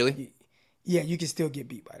 Oh, really? You can still get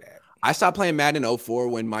beat by that. I stopped playing Madden in 04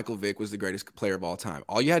 when Michael Vick was the greatest player of all time.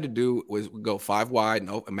 All you had to do was go 5 wide,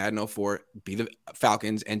 Madden 04, be the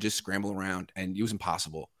Falcons, and just scramble around. And it was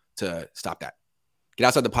impossible to stop that. Get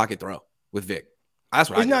outside the pocket, throw with Vick. That's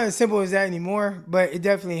what it's not as simple as that anymore, but it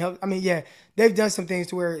definitely helps. I mean, they've done some things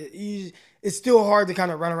to where it's still hard to kind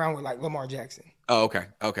of run around with like Lamar Jackson. Oh, okay.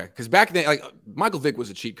 Because back then, like Michael Vick was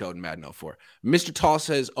a cheat code in Madden 04. Mr. Tall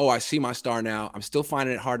says, I see my star now. I'm still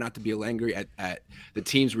finding it hard not to be angry at the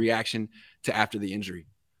team's reaction to after the injury.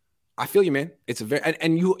 I feel you, man. It's a very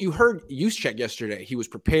and you heard Juszczyk yesterday. He was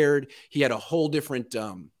prepared. He had a whole different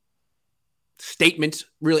statement,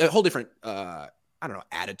 really a whole different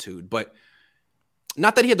attitude, but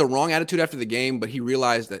not that he had the wrong attitude after the game, but he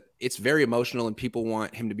realized that it's very emotional and people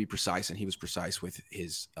want him to be precise, and he was precise with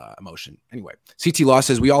his emotion. Anyway, CT Law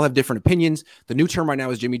says, we all have different opinions. The new term right now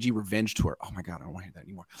is Jimmy G revenge tour. Oh my God, I don't want to hear that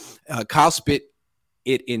anymore. Kyle spit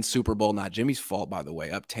it in Super Bowl, not Jimmy's fault, by the way.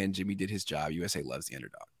 Up 10, Jimmy did his job. USA loves the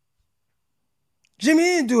underdog. Jimmy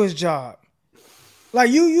didn't do his job.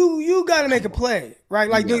 Like, you got to make a play, right?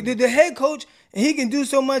 Like, the head coach, and he can do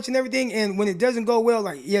so much and everything, and when it doesn't go well,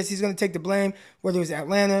 like, yes, he's going to take the blame, whether it's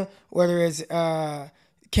Atlanta, whether it's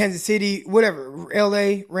Kansas City, whatever,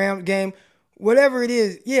 L.A., Rams game, whatever it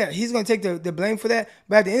is, he's going to take the blame for that.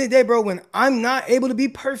 But at the end of the day, bro, when I'm not able to be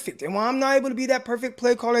perfect, and when I'm not able to be that perfect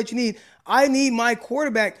play call that you need, I need my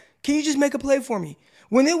quarterback. Can you just make a play for me?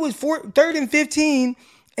 When it was 3rd and 15,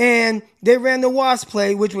 and they ran the wasp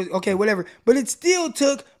play, which was, okay, whatever. But it still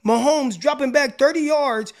took Mahomes dropping back 30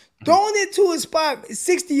 yards, throwing it to a spot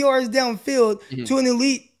 60 yards downfield to an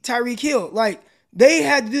elite Tyreek Hill. Like, they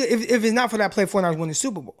had to do it. If it's not for that play, 49ers win the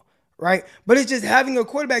Super Bowl, right? But it's just having a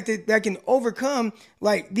quarterback that can overcome,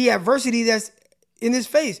 like, the adversity that's in his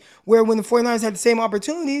face. Where when the 49ers had the same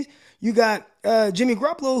opportunities, you got Jimmy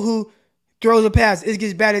Garoppolo, who throws a pass, it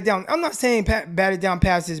gets batted down. I'm not saying batted down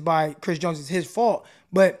passes by Chris Jones is his fault,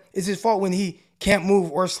 but it's his fault when he can't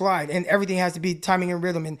move or slide, and everything has to be timing and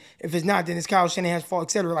rhythm. And if it's not, then it's Kyle Shanahan's fault,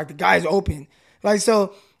 etc. Like, the guy's open. Like,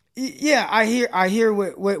 so, yeah, I hear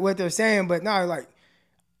what they're saying, but now, like,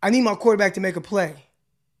 I need my quarterback to make a play.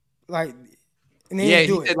 Like, and they didn't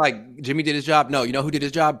do it. Said, like, Jimmy did his job. No, you know who did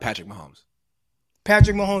his job? Patrick Mahomes.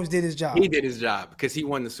 Patrick Mahomes did his job. He did his job because he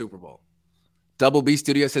won the Super Bowl. Double B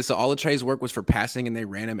Studio says, so all of Trey's work was for passing and they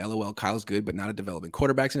ran him. LOL, Kyle's good, but not a development.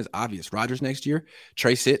 Quarterbacks, and it's obvious. Rodgers next year.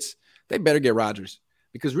 Trey sits. They better get Rodgers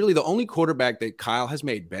because really the only quarterback that Kyle has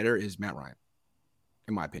made better is Matt Ryan,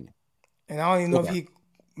 in my opinion. And I don't even know if he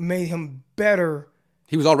made him better.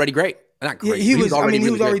 He was already great. Not great. Yeah, he was already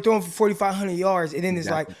throwing for 4,500 yards. And then it's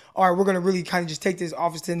like, all right, we're going to really kind of just take this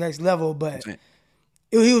offense to the next level. But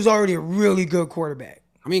he was already a really good quarterback.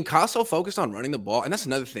 I mean, Kyle's so focused on running the ball. And that's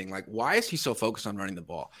another thing. Like, why is he so focused on running the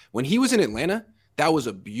ball? When he was in Atlanta, that was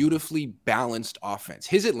a beautifully balanced offense.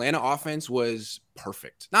 His Atlanta offense was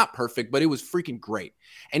perfect. Not perfect, but it was freaking great.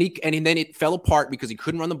 And then it fell apart because he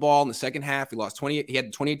couldn't run the ball in the second half. He lost 28. He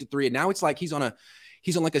had 28-3. And now it's like he's on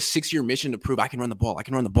like a 6-year mission to prove I can run the ball. I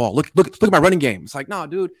can run the ball. Look at my running game. It's like, no,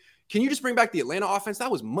 dude, can you just bring back the Atlanta offense?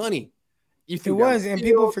 That was money. It was, and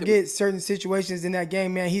people forget certain situations in that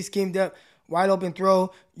game, man. He schemed up. Wide open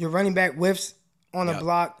throw, your running back whiffs on a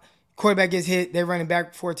block, quarterback gets hit, they're running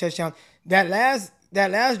back for a touchdown. That last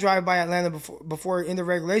drive by Atlanta before end of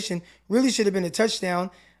regulation really should have been a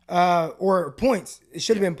touchdown or points. It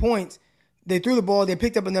should have been points. They threw the ball, they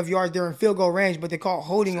picked up enough yards, they were in field goal range, but they called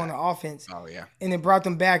holding on the offense. Oh yeah, and it brought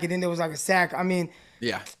them back, and then there was like a sack. I mean,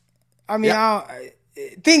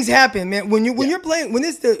 things happen, man. When you're playing, when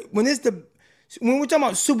we're talking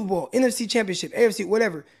about Super Bowl, NFC Championship, AFC,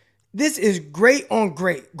 whatever. This is great on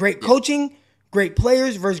great. Great coaching, great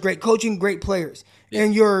players versus great coaching, great players. Yeah.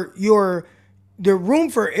 And the room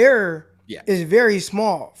for error is very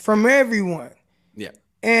small from everyone. Yeah.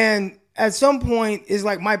 And at some point, it's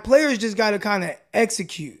like my players just got to kind of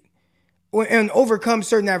execute and overcome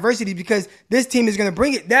certain adversity because this team is going to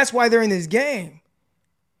bring it. That's why they're in this game.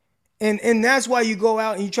 And that's why you go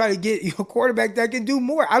out and you try to get your quarterback that can do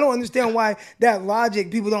more. I don't understand why that logic,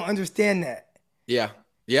 people don't understand that. Yeah.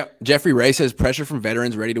 Yeah. Jeffrey Ray says pressure from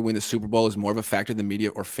veterans ready to win the Super Bowl is more of a factor than media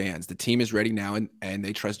or fans. The team is ready now and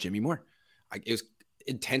they trust Jimmy more. It was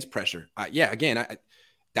intense pressure. Again,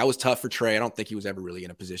 that was tough for Trey. I don't think he was ever really in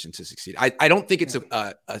a position to succeed. I don't think it's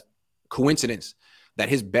a coincidence that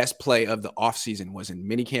his best play of the offseason was in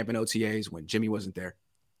minicamp and OTAs when Jimmy wasn't there.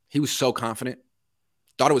 He was so confident.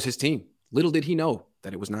 Thought it was his team. Little did he know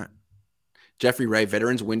that it was not. Jeffrey Ray,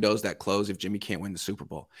 veterans windows that close if Jimmy can't win the Super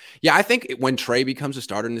Bowl. Yeah, I think when Trey becomes a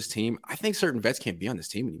starter in this team, I think certain vets can't be on this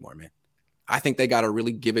team anymore, man. I think they got to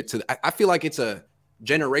really give it to – I feel like it's a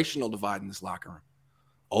generational divide in this locker room.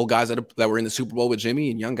 Old guys that were in the Super Bowl with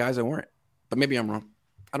Jimmy and young guys that weren't. But maybe I'm wrong.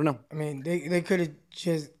 I don't know. I mean, they could have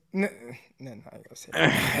just – no, I ain't gonna say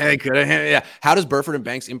that. They could have, yeah. How does Burford and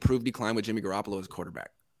Banks improve decline with Jimmy Garoppolo as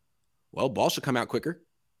quarterback? Well, ball should come out quicker,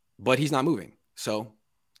 but he's not moving. So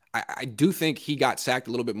I do think he got sacked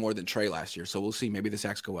a little bit more than Trey last year. So we'll see. Maybe the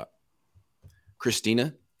sacks go up.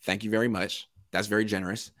 Christina, thank you very much. That's very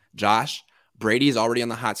generous. Josh, Brady is already on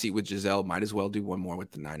the hot seat with Giselle. Might as well do one more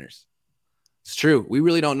with the Niners. It's true. We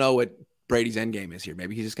really don't know what Brady's end game is here.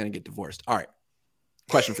 Maybe he's just going to get divorced. All right.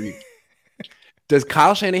 Question for you. Does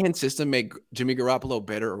Kyle Shanahan's system make Jimmy Garoppolo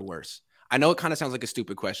better or worse? I know it kind of sounds like a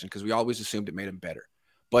stupid question because we always assumed it made him better.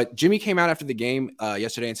 But Jimmy came out after the game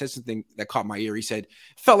yesterday and said something that caught my ear. He said, it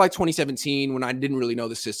felt like 2017 when I didn't really know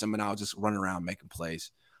the system and I was just running around making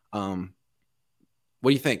plays. What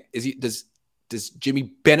do you think? Does Jimmy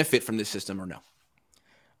benefit from this system or no?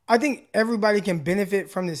 I think everybody can benefit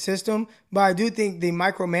from the system, but I do think the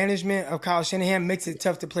micromanagement of Kyle Shanahan makes it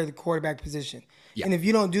tough to play the quarterback position. Yeah. And if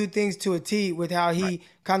you don't do things to a T with how he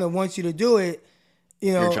kind of wants you to do it,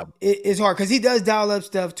 you know, it's hard because he does dial up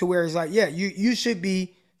stuff to where it's like, yeah, you should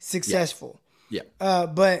be successful. Yeah.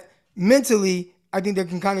 But mentally, I think there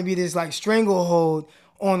can kind of be this like stranglehold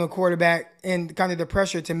on the quarterback and kind of the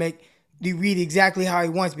pressure to make you read exactly how he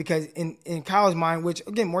wants because in Kyle's mind, which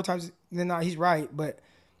again, more times than not, he's right, but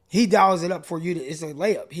he dials it up for you. It's a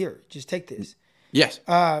layup. Here, just take this. Yes.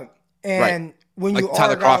 When you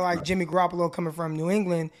are a guy like Jimmy Garoppolo coming from New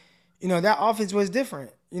England, you know, that offense was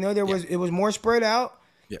different. You know, it was more spread out.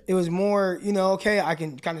 Yep. It was more, you know, okay, I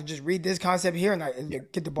can kind of just read this concept here and I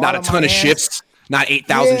get the ball. Not a ton of shifts, not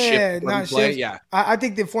 8,000 shifts. Not shifts. Yeah. I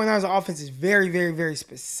think the 49ers offense is very, very, very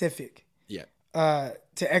specific. Yeah.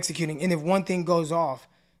 To executing. And if one thing goes off,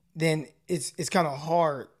 then it's kind of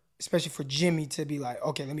hard, especially for Jimmy to be like,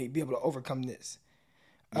 okay, let me be able to overcome this.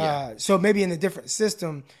 Yeah. So maybe in a different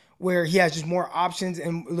system where he has just more options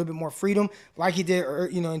and a little bit more freedom, like he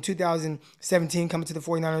did, you know, in 2017 coming to the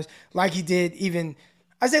 49ers, like he did even,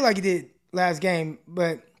 I say like he did last game,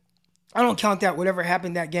 but I don't count that whatever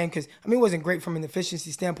happened that game because, I mean, it wasn't great from an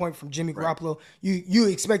efficiency standpoint from Jimmy Garoppolo. You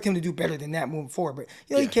expect him to do better than that moving forward. But,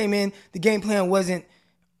 you know, he came in, the game plan wasn't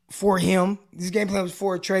for him. This game plan was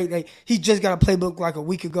for a trade. Like, he just got a playbook like a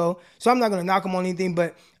week ago. So I'm not going to knock him on anything,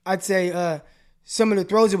 but I'd say some of the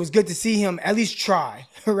throws, it was good to see him at least try,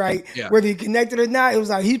 right? Yeah. Whether he connected or not, it was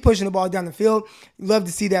like he's pushing the ball down the field. Love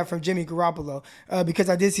to see that from Jimmy Garoppolo because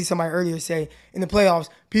I did see somebody earlier say in the playoffs,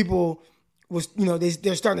 people was, you know,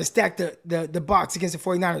 they're starting to stack the box against the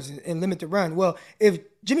 49ers and limit the run. Well, if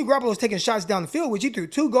Jimmy Garoppolo was taking shots down the field, which he threw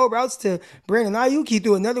 2 go routes to Brandon Ayuk, he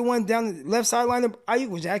threw another one down the left sideline of Ayuk,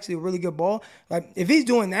 which was actually a really good ball. Like, if he's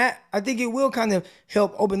doing that, I think it will kind of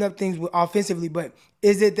help open up things offensively. But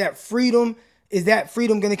is it that freedom? Is that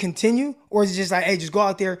freedom going to continue? Or is it just like, hey, just go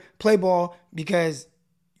out there, play ball because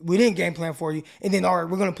we didn't game plan for you. And then, all right,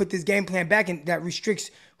 we're going to put this game plan back and that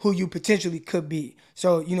restricts who you potentially could be.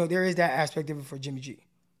 So, you know, there is that aspect of it for Jimmy G.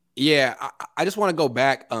 Yeah, I just want to go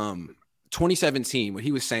back. 2017, what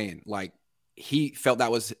he was saying, like he felt that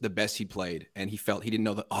was the best he played and he felt he didn't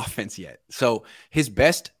know the offense yet. So his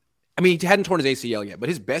best, I mean, he hadn't torn his ACL yet, but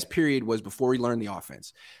his best period was before he learned the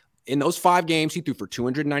offense. In those 5 games, he threw for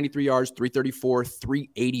 293 yards, 334,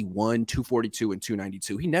 381, 242, and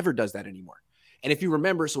 292. He never does that anymore. And if you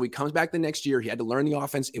remember, so he comes back the next year, he had to learn the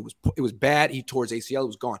offense. It was bad. He tore his ACL. It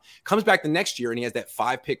was gone. Comes back the next year, and he has that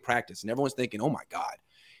 5-pick practice. And everyone's thinking, oh, my God,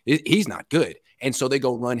 he's not good. And so they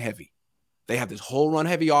go run heavy. They have this whole run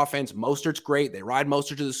heavy offense. Mostert's great. They ride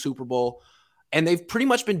Mostert to the Super Bowl. And they've pretty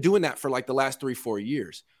much been doing that for like the last 3-4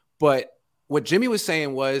 years. But what Jimmy was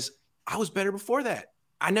saying was, I was better before that.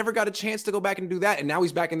 I never got a chance to go back and do that. And now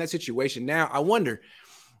he's back in that situation. Now I wonder,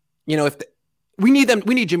 if we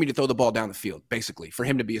need Jimmy to throw the ball down the field, basically, for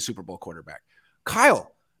him to be a Super Bowl quarterback.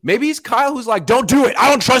 Kyle, maybe he's Kyle who's like, don't do it. I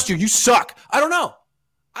don't trust you. You suck. I don't know.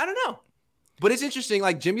 But it's interesting.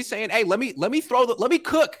 Like Jimmy's saying, hey, let me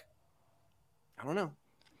cook. I don't know.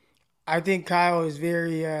 I think Kyle is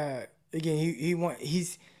very, again,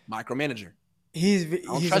 he's micromanager. He's a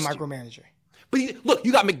micromanager. But look,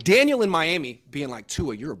 you got McDaniel in Miami being like,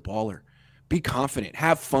 Tua, you're a baller. Be confident.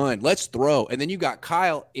 Have fun. Let's throw. And then you got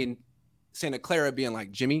Kyle in Santa Clara being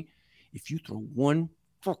like, Jimmy, if you throw one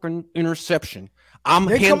fucking interception, I'm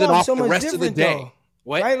handing off the rest of the day. Though,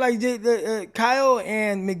 what? Right? Like Kyle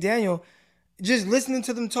and McDaniel, just listening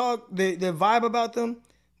to them talk, the vibe about them,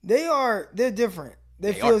 they're different.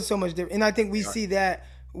 They feel so much different. And I think we see that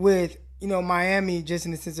with, Miami, just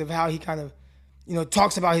in the sense of how he kind of,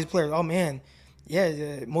 talks about his players. Oh, man, yeah,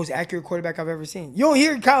 the most accurate quarterback I've ever seen. You don't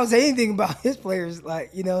hear Kyle say anything about his players,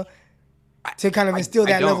 like, to kind of instill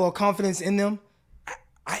that level of confidence in them.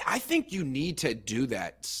 I think you need to do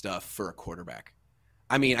that stuff for a quarterback.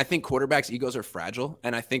 I mean, I think quarterbacks' egos are fragile,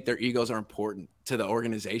 and I think their egos are important to the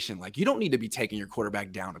organization. Like, you don't need to be taking your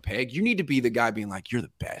quarterback down a peg. You need to be the guy being like, you're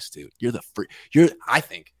the best, dude. I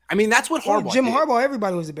think. I mean, that's what Harbaugh Jim did. Harbaugh,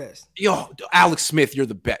 everybody was the best. Yo, Alex Smith, you're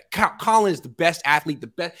the best. Colin is the best athlete, the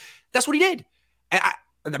best. That's what he did.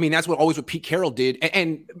 And I mean, that's what Pete Carroll did.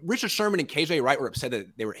 And Richard Sherman and KJ Wright were upset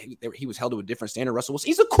that he was held to a different standard. Russell Wilson,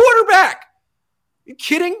 he's a quarterback. You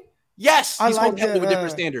kidding? Yes, he's held to a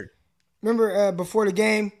different standard. Remember before the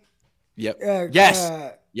game? Yep.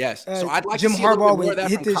 Yes. So I'd like Jim to see Harbaugh a little bit more of that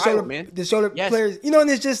hit from Kyle, the shoulder players, and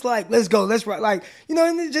it's just like, let's go, let's ride, like,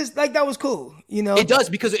 and it's just like that was cool, It does,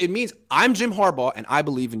 because it means I'm Jim Harbaugh and I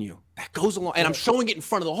believe in you. That goes along, and I'm showing it in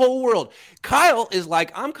front of the whole world. Kyle is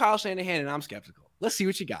like, I'm Kyle Shanahan and I'm skeptical. Let's see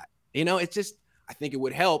what you got. It's just, I think it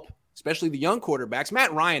would help, especially the young quarterbacks.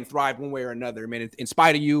 Matt Ryan thrived one way or another. I mean, in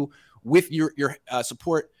spite of you, with your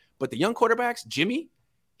support, but the young quarterbacks, Jimmy,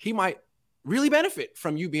 he might really benefit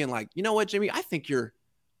from you being like, you know what, Jimmy, I think you're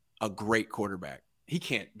a great quarterback. He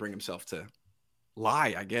can't bring himself to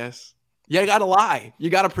lie, I guess. You got to lie. You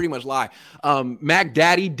got to pretty much lie. Mac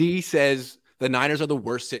Daddy D says the Niners are the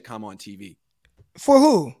worst sitcom on TV. For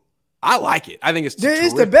who? I like it. I think it's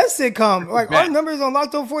the best sitcom. Like, our numbers on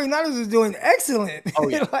Locked On 49ers is doing excellent. Oh,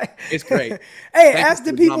 yeah. It's great. Hey, ask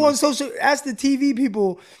the people on social, ask the TV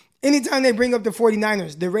people, anytime they bring up the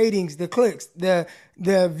 49ers, the ratings, the clicks, the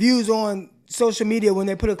views on social media when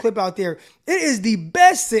they put a clip out there, it is the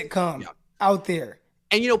best sitcom out there.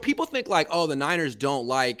 And, people think like, oh, the Niners don't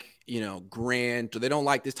like, Grant, or they don't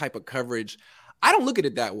like this type of coverage. I don't look at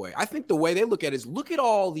it that way. I think the way they look at it is, look at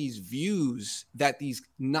all these views that these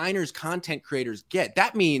Niners content creators get.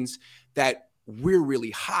 That means that we're really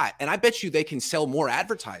hot. And I bet you they can sell more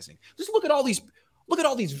advertising. Just look at all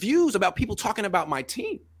these views about people talking about my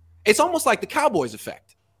team. It's almost like the Cowboys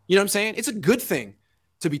effect. You know what I'm saying? It's a good thing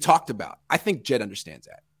to be talked about. I think Jed understands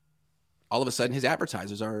that. All of a sudden, his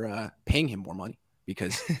advertisers are paying him more money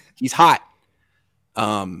because he's hot.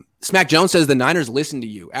 Smack Jones says the Niners listen to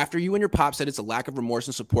you. After you and your pop said it's a lack of remorse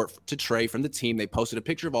and support to Trey from the team, they posted a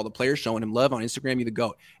picture of all the players showing him love on Instagram. You the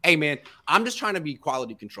GOAT. Hey, man, I'm just trying to be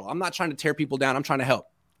quality control. I'm not trying to tear people down. I'm trying to help.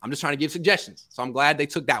 I'm just trying to give suggestions. So I'm glad they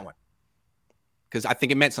took that one because I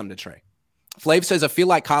think it meant something to Trey. Flav says, I feel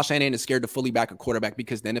like Kyle Shanahan is scared to fully back a quarterback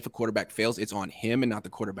because then if a quarterback fails, it's on him and not the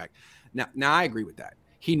quarterback. Now I agree with that.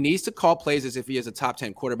 He needs to call plays as if he is a top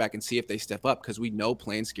 10 quarterback and see if they step up because we know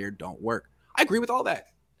playing scared don't work. I agree with all that.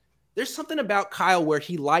 There's something about Kyle where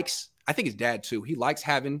he likes, I think his dad too, he likes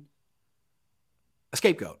having a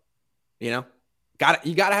scapegoat. You got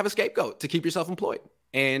to have a scapegoat to keep yourself employed.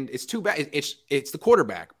 And it's too bad. It's the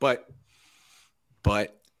quarterback. But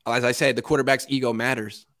as I said, the quarterback's ego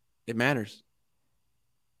matters. It matters.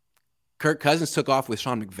 Kirk Cousins took off with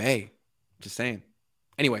Sean McVay. Just saying.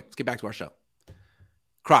 Anyway, let's get back to our show.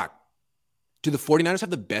 Croc, do the 49ers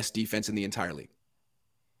have the best defense in the entire league?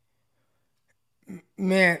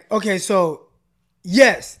 Man, okay, so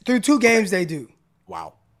yes, through 2 games they do.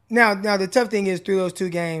 Wow. Now the tough thing is through those 2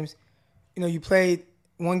 games, you played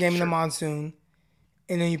one game in the monsoon,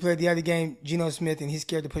 and then you played the other game, Geno Smith, and he's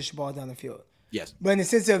scared to push the ball down the field. Yes. But in the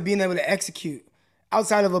sense of being able to execute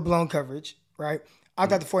outside of a blown coverage, right? I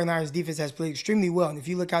thought the 49ers defense has played extremely well. And if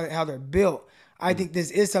you look at how they're built, I think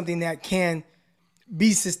this is something that can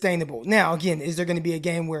be sustainable. Now, again, is there going to be a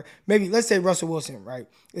game where maybe, let's say Russell Wilson, right?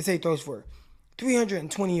 Let's say he throws for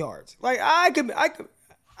 320 yards. Like, I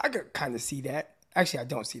could kind of see that. Actually, I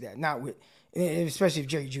don't see that. Not with, especially if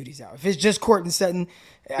Jerry Jeudy's out. If it's just Courtland Sutton.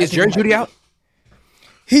 Is Jerry Jeudy out?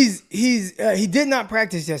 He did not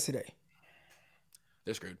practice yesterday.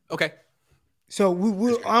 they're screwed. Okay. So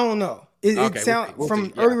I don't know. It sound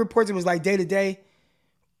from early reports it was like day to day.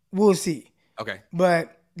 We'll see. Okay.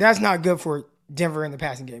 But that's not good for Denver in the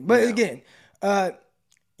passing game. But again,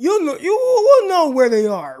 you will know where they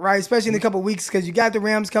are, right? Especially in a couple of weeks because you got the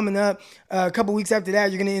Rams coming up. A couple of weeks after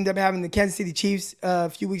that, you're going to end up having the Kansas City Chiefs a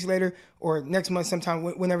few weeks later or next month sometime,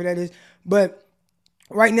 whenever that is. But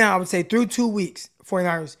right now, I would say through 2 weeks,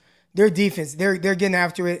 49ers, their defense, they're getting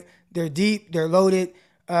after it. They're deep. They're loaded.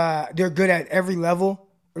 They're good at every level.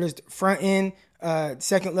 There's front end,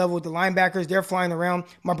 second level with the linebackers. They're flying around.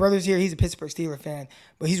 My brother's here. He's a Pittsburgh Steelers fan,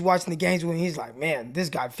 but he's watching the games when he's like, man, this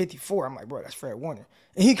guy 54. I'm like, bro, that's Fred Warner.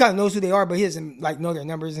 And he kind of knows who they are, but he doesn't like know their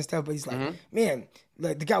numbers and stuff. But he's like, man,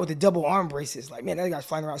 like the guy with the double arm braces, like, man, that guy's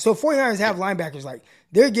flying around. So 49ers have linebackers. Like,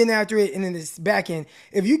 they're getting after it. And then this back end,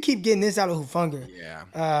 if you keep getting this out of Hufanga,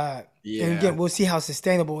 and again, we'll see how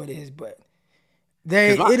sustainable it is. But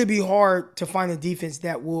it'll be hard to find a defense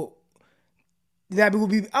that will be, I don't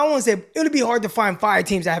want to say, it'll be hard to find 5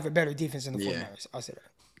 teams that have a better defense than the 49ers. I'll say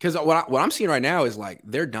that. Because what I'm seeing right now is like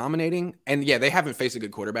they're dominating. And they haven't faced a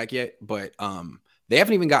good quarterback yet, but they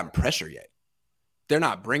haven't even gotten pressure yet. They're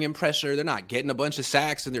not bringing pressure. They're not getting a bunch of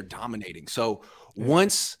sacks, and they're dominating. So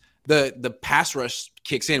once the pass rush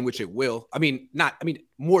kicks in, which it will,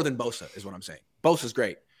 more than Bosa is what I'm saying. Bosa's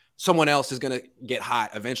great. Someone else is going to get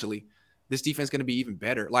hot eventually. This defense is going to be even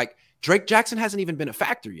better. Like Drake Jackson hasn't even been a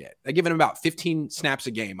factor yet. They're giving him about 15 snaps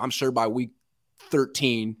a game. I'm sure by week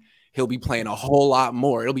 13, he'll be playing a whole lot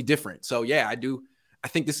more. It'll be different. So I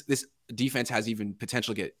think this defense has even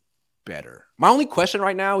potential to get better. My only question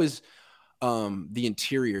right now is the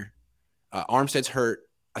interior. Armstead's hurt.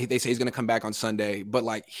 They say he's going to come back on Sunday, but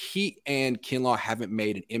like he and Kinlaw haven't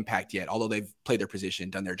made an impact yet, although they've played their position,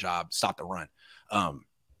 done their job, stopped the run.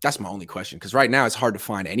 That's my only question, because right now it's hard to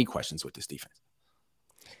find any questions with this defense.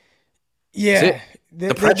 Yeah,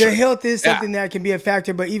 their health is something that can be a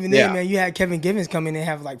factor, but even then, man, you had Kevin Givens come in and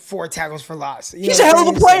have like 4 tackles for loss. He's a hell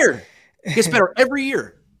of a player. Gets better every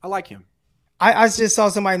year. I like him. I just saw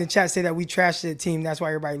somebody in the chat say that we trashed the team. That's why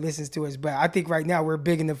everybody listens to us. But I think right now we're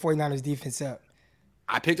bigging the 49ers defense up.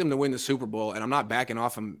 I picked him to win the Super Bowl, and I'm not backing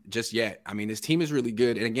off him just yet. I mean, this team is really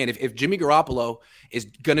good. And again, if Jimmy Garoppolo is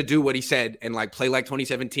going to do what he said and like play like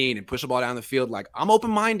 2017 and push the ball down the field, like I'm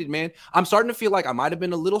open-minded, man. I'm starting to feel like I might have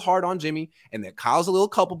been a little hard on Jimmy and that Kyle's a little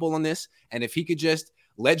culpable on this. And if he could just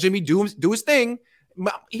let Jimmy do his thing,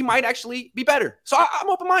 he might actually be better. So I'm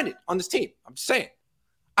open-minded on this team. I'm just saying.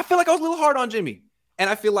 I feel like I was a little hard on Jimmy. And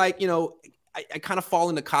I feel like, I kind of fall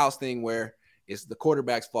into Kyle's thing where it's the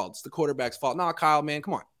quarterback's fault. It's the quarterback's fault. No, Kyle, man,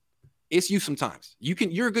 come on. It's you sometimes.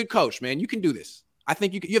 You're a good coach, man. You can do this. I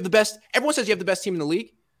think you have the best. Everyone says you have the best team in the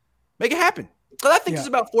league. Make it happen. Because I think there's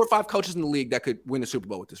about 4 or 5 coaches in the league that could win the Super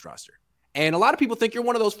Bowl with this roster. And a lot of people think you're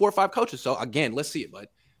one of those 4 or 5 coaches. So, again, let's see it, bud.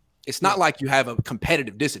 It's not like you have a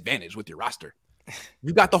competitive disadvantage with your roster.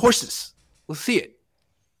 You got the horses. Let's see it.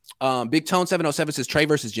 Big Tone 707 says Trey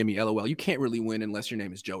versus Jimmy. LOL. You can't really win unless your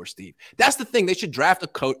name is Joe or Steve. That's the thing. They should draft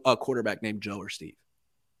a quarterback named Joe or Steve.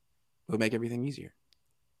 It would make everything easier.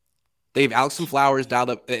 They have Alex and Flowers dialed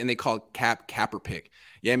up, and they call it Capper pick.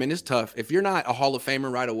 Yeah, man, it's tough. If you're not a Hall of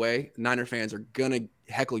Famer right away, Niner fans are gonna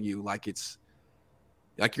heckle you like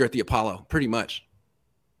you're at the Apollo, pretty much.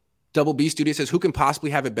 Double B Studio says, who can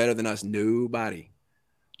possibly have it better than us? Nobody.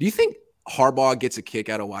 Do you think Harbaugh gets a kick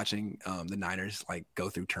out of watching the Niners like go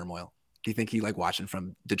through turmoil? Do you think he like watching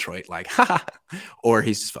from Detroit, like, or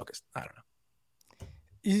he's just focused? I don't know.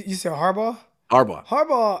 You said Harbaugh?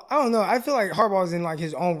 Harbaugh. I don't know. I feel like Harbaugh's in like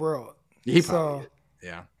his own world. He probably is.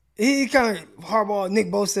 Yeah. He kind of Harbaugh,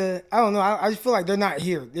 Nick Bosa. I don't know. I just feel like they're not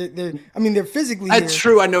here. They're physically here. That's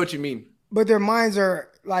true. I know what you mean. But their minds are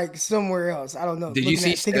like somewhere else. I don't know. Did you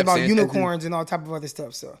see thinking about unicorns and all type of other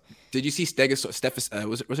stuff? So. Did you see Steph?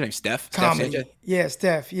 What's her name? Steph. Comedy. Yeah,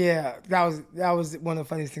 Steph. Yeah, that was one of the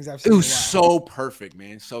funniest things I've seen. It was so perfect,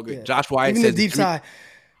 man. So good. Yeah. Josh Wyatt even says the deep side.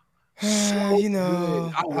 So good.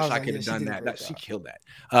 I wish I could have done that. She killed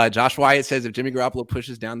that. Josh Wyatt says if Jimmy Garoppolo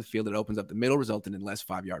pushes down the field, it opens up the middle, resulting in less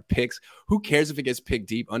 5-yard picks. Who cares if it gets picked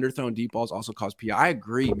deep? Underthrown deep balls also cause PI. I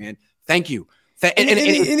agree, man. Thank you. And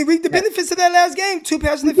he reaped the benefits of that last game. 2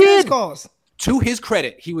 pass interference calls. To his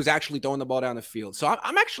credit, he was actually throwing the ball down the field. So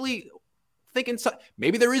I'm actually thinking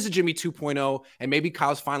maybe there is a Jimmy 2.0, and maybe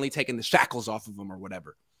Kyle's finally taking the shackles off of him or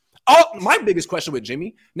whatever. Oh, my biggest question with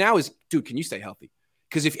Jimmy now is, dude, can you stay healthy?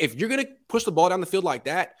 Because if you're going to push the ball down the field like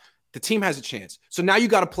that, the team has a chance. So now you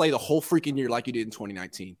got to play the whole freaking year like you did in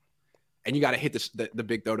 2019. And you got to hit the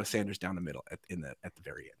big throw to Sanders down the middle at the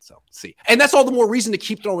very end. So see. And that's all the more reason to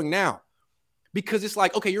keep throwing now. Because it's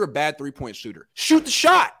like, okay, you're a bad 3-point shooter. Shoot the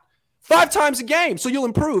shot. 5 times a game. So you'll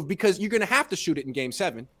improve because you're going to have to shoot it in game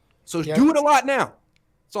 7. So do it a lot now.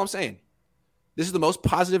 That's all I'm saying. This is the most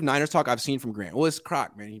positive Niners talk I've seen from Grant. Well, it's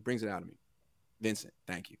Croc, man. He brings it out of me. Vincent,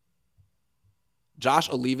 thank you. Josh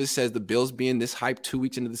Olivas says the Bills being this hyped 2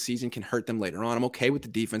 weeks into the season can hurt them later on. I'm okay with the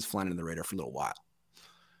defense flying in the radar for a little while.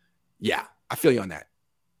 Yeah, I feel you on that.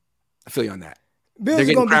 Bills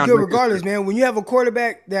are going to be good regardless, man. When you have a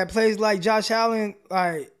quarterback that plays like Josh Allen,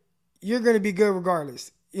 like, you're going to be good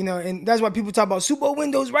regardless. You know, and that's why people talk about Super Bowl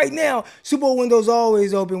windows right now. Super Bowl windows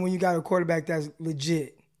always open when you got a quarterback that's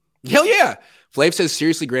legit. Hell yeah. Flav says,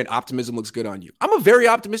 seriously, Grant, optimism looks good on you. I'm a very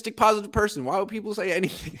optimistic, positive person. Why would people say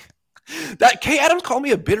anything? That Kay Adams called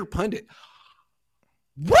me a bitter pundit.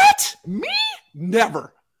 What? Me?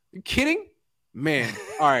 Never. You kidding? Man.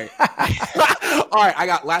 All right. All right. I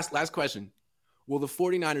got last question. Will the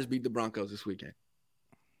 49ers beat the Broncos this weekend?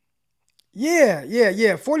 Yeah.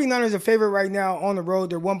 49ers are favorite right now on the road.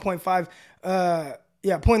 They're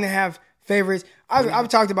 1.5, point and a half favorites. I've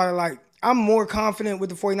talked about it. Like, I'm more confident with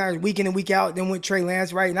the 49ers week in and week out than with Trey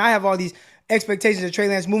Lance, right? And I have all these expectations of Trey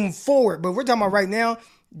Lance moving forward. But we're talking about right now,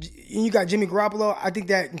 and you got Jimmy Garoppolo. I think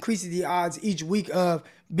that increases the odds each week of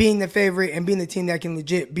being the favorite and being the team that can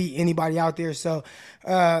legit beat anybody out there. So,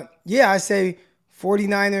 I say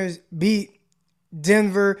 49ers beat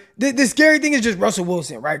Denver. The scary thing is just Russell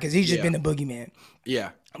Wilson, right? Because he's just been the boogeyman.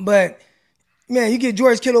 Yeah. But, man, you get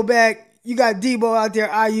George Kittle back. You got Debo out there,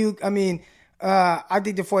 Ayuk. I mean, I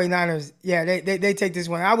think the 49ers, they take this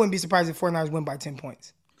one. I wouldn't be surprised if 49ers win by 10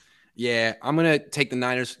 points. Yeah, I'm going to take the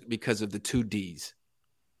Niners because of the 2 Ds.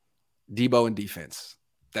 Debo and defense.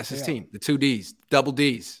 That's his team. The 2 Ds, double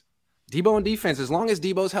Ds. Debo and defense. As long as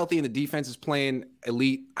Debo's healthy and the defense is playing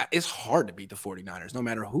elite, it's hard to beat the 49ers, no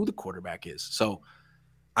matter who the quarterback is. So,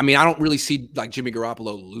 I mean, I don't really see like Jimmy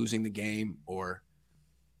Garoppolo losing the game or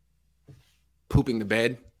pooping the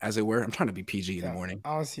bed, as it were. I'm trying to be PG in the morning.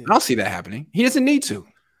 I don't see that happening. He doesn't need to,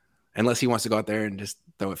 unless he wants to go out there and just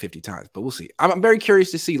throw it 50 times. But we'll see. I'm very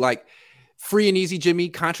curious to see, like, free and easy Jimmy,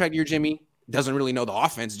 contract year Jimmy, doesn't really know the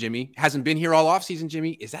offense Jimmy, hasn't been here all offseason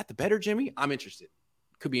Jimmy. Is that the better Jimmy? I'm interested.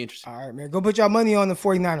 Could be interesting. All right, man. Go put y'all money on the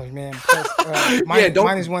 49ers, man.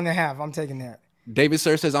 Minus 1.5. I'm taking that. David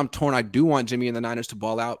Sir says, I'm torn. I do want Jimmy and the Niners to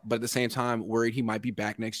ball out, but at the same time, worried he might be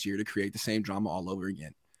back next year to create the same drama all over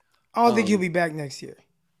again. I don't think he'll be back next year.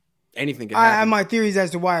 Anything can happen. I have my theories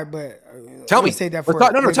as to why, but tell me. Say that for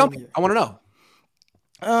tell me. I want to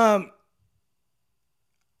know.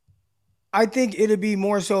 I think it'll be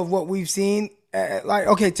more so of what we've seen.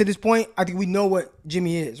 To this point, I think we know what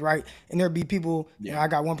Jimmy is, right? And there'll be people, I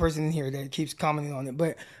got one person in here that keeps commenting on it,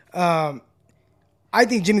 but I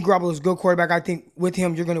think Jimmy Garoppolo is a good quarterback. I think with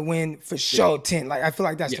him, you're going to win for sure 10. Like, I feel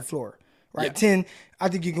like that's the floor, right? Yeah. 10, I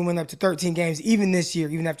think you can win up to 13 games, even this year,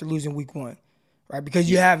 even after losing week 1, right? Because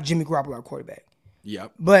you have Jimmy Garoppolo at quarterback.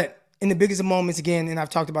 Yep. But in the biggest of moments, again, and I've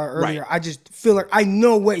talked about it earlier, I just feel like I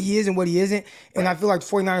know what he is and what he isn't, and I feel like the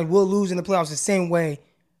 49ers will lose in the playoffs the same way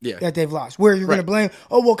that they've lost. Where you're going to blame,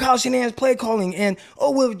 Kyle Shanahan's play calling, and,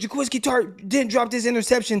 Jaquiski Tartt didn't drop this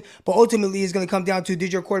interception, but ultimately it's going to come down to,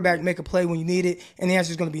 did your quarterback make a play when you need it? And the answer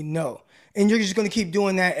is going to be no. And you're just going to keep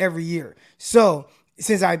doing that every year. So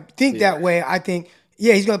since I think that way, I think,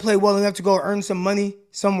 he's going to play well enough to go earn some money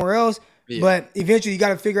somewhere else, but eventually you got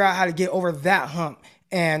to figure out how to get over that hump.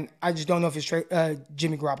 And I just don't know if it's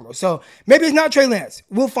Jimmy Garoppolo. So maybe it's not Trey Lance.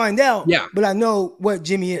 We'll find out. Yeah. But I know what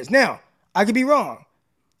Jimmy is. Now, I could be wrong.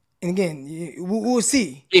 And again, we'll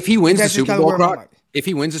see. If he wins the Super Bowl, if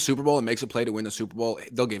he wins the Super Bowl and makes a play to win the Super Bowl,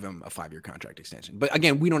 they'll give him a 5-year contract extension. But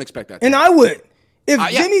again, we don't expect that. And I would. If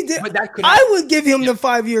Jimmy did, I would give him the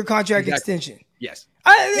 5-year contract extension. Yes.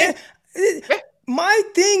 My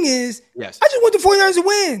thing is, I just want the 49ers to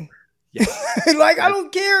win. Yes. I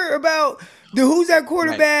don't care about who's at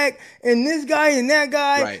quarterback and this guy and that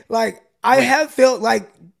guy. Right. Like, I have felt like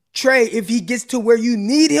Trey, if he gets to where you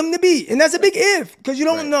need him to be, and that's a big if, because you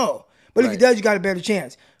don't know. But if he does, you got a better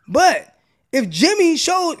chance. But if Jimmy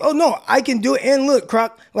showed, I can do it. And look,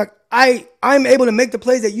 Croc, like I'm able to make the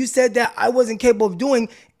plays that you said that I wasn't capable of doing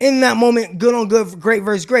in that moment, good on good, great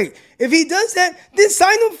versus great. If he does that, then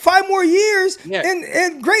sign him 5 more years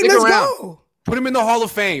and great, let's go. Put him in the Hall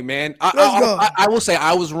of Fame, man. I will say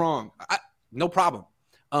I was wrong. No problem.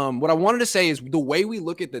 What I wanted to say is the way we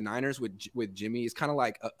look at the Niners with Jimmy is kind of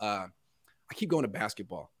like I keep going to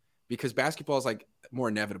basketball because basketball is like more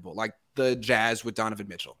inevitable. Like the Jazz with Donovan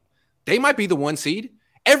Mitchell, they might be the 1 seed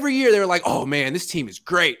every year. They're like, oh man, this team is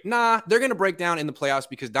great. Nah, they're gonna break down in the playoffs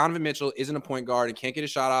because Donovan Mitchell isn't a point guard and can't get a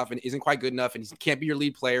shot off and isn't quite good enough and he can't be your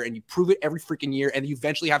lead player. And you prove it every freaking year and you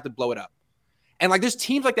eventually have to blow it up. And like there's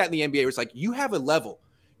teams like that in the NBA where it's like you have a level.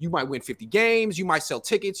 You might win 50 games. You might sell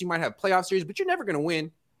tickets. You might have playoff series, but you're never going to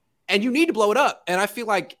win. And you need to blow it up. And I feel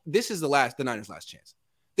like this is the Niners' last chance.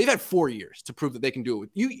 They've had 4 years to prove that they can do it.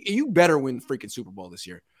 You better win the freaking Super Bowl this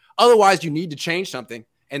year. Otherwise, you need to change something.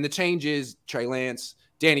 And the change is Trey Lance,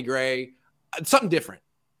 Danny Gray, something different.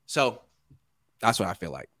 So that's what I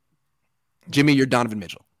feel like. Jimmy, you're Donovan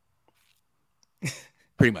Mitchell.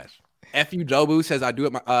 Pretty much. F.U. Jobu says, I do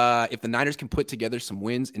it. If the Niners can put together some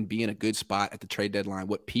wins and be in a good spot at the trade deadline,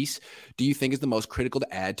 what piece do you think is the most critical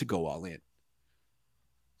to add to go all in?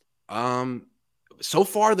 So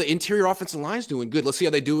far, the interior offensive line is doing good. Let's see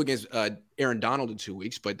how they do against Aaron Donald in 2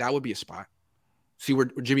 weeks, but that would be a spot. See where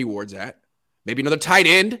Jimmy Ward's at. Maybe another tight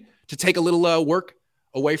end to take a little work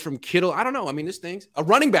away from Kittle. I don't know. I mean, this thing's a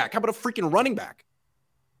running back. How about a freaking running back?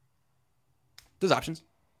 There's options.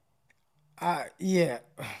 Yeah.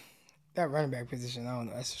 That running back position, I don't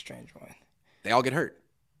know. That's a strange one. They all get hurt.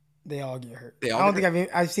 I don't think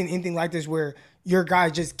I've seen anything like this where your guy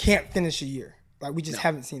just can't finish a year. Like, we just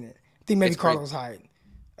haven't seen it. I think maybe Carlos Hyde.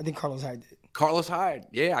 I think Carlos Hyde did. Carlos Hyde.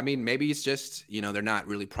 Yeah, I mean, maybe it's just, they're not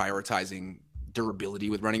really prioritizing durability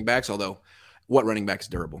with running backs, although what running back is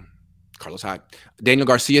durable? Carlos Hyde. Daniel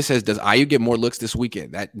Garcia says, does IU get more looks this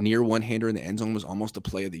weekend? That near one-hander in the end zone was almost a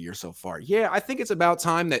play of the year so far. Yeah, I think it's about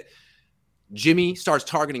time that Jimmy starts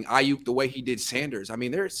targeting Ayuk the way he did Sanders. I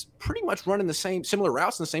mean, they're pretty much running the similar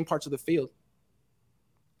routes in the same parts of the field.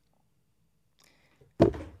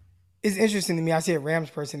 It's interesting to me. I see a Rams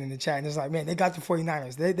person in the chat, and it's like, man, they got the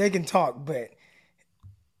 49ers. They can talk, but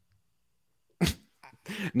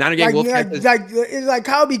Niner game. It's like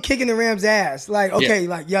Kyle be kicking the Rams' ass. Like, okay,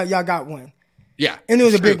 y'all got one. Yeah, and it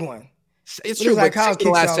was a big one. It's true. Like Kyle kicks the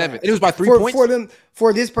last 7. It was by 3 points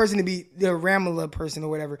for this person to be the Ramala person or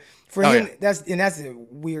whatever. For him, that's a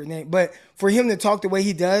weird name. But for him to talk the way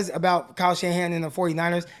he does about Kyle Shanahan and the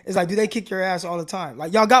 49ers, it's like, do they kick your ass all the time?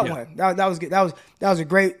 Like, y'all got one. That was good. That was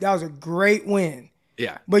a great win.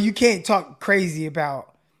 Yeah. But you can't talk crazy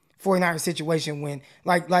about 49ers situation when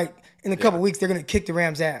like in a couple weeks they're gonna kick the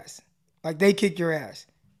Rams' ass. Like, they kick your ass.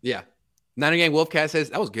 Yeah. Niner game Wolfcat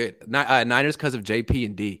says that was good. Niners because of JP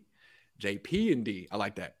and D. JP and D. I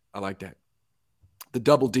like that. The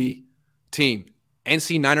double D team.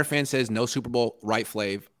 NC Niner fan says no Super Bowl, right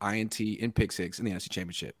Flav, INT, and pick 6 in the NFC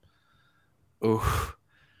Championship. Ooh.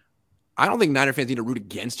 I don't think Niner fans need to root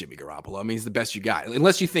against Jimmy Garoppolo. I mean, he's the best you got.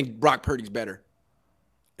 Unless you think Brock Purdy's better.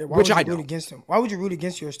 Why would you root against him? Why would you root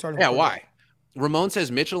against your starting quarterback? Why? Ramon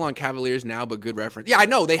says Mitchell on Cavaliers now, but good reference. Yeah, I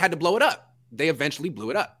know. They had to blow it up. They eventually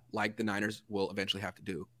blew it up, like the Niners will eventually have to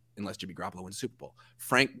do unless Jimmy Garoppolo wins the Super Bowl.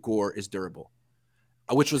 Frank Gore is durable,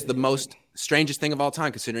 which was the most strangest thing of all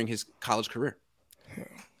time considering his college career.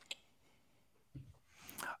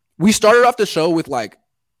 We started off the show with like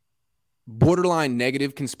borderline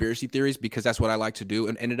negative conspiracy theories because that's what I like to do,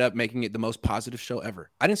 and ended up making it the most positive show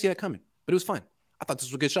ever. I didn't see that coming, but it was fun. I thought this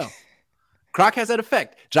was a good show. Croc has that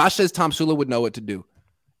effect. Josh says Tom Sula would know what to do.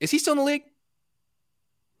 Is he still in the league?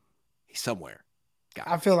 He's somewhere.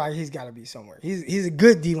 I feel like he's got to be somewhere. He's a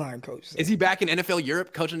good D-line coach. So. Is he back in NFL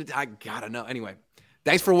Europe coaching? I gotta know. Anyway,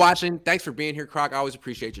 thanks for watching. Thanks for being here, Croc. I always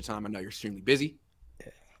appreciate your time. I know you're extremely busy. Yeah.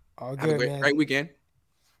 All good, Have a great weekend.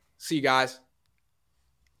 See you guys.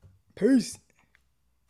 Peace.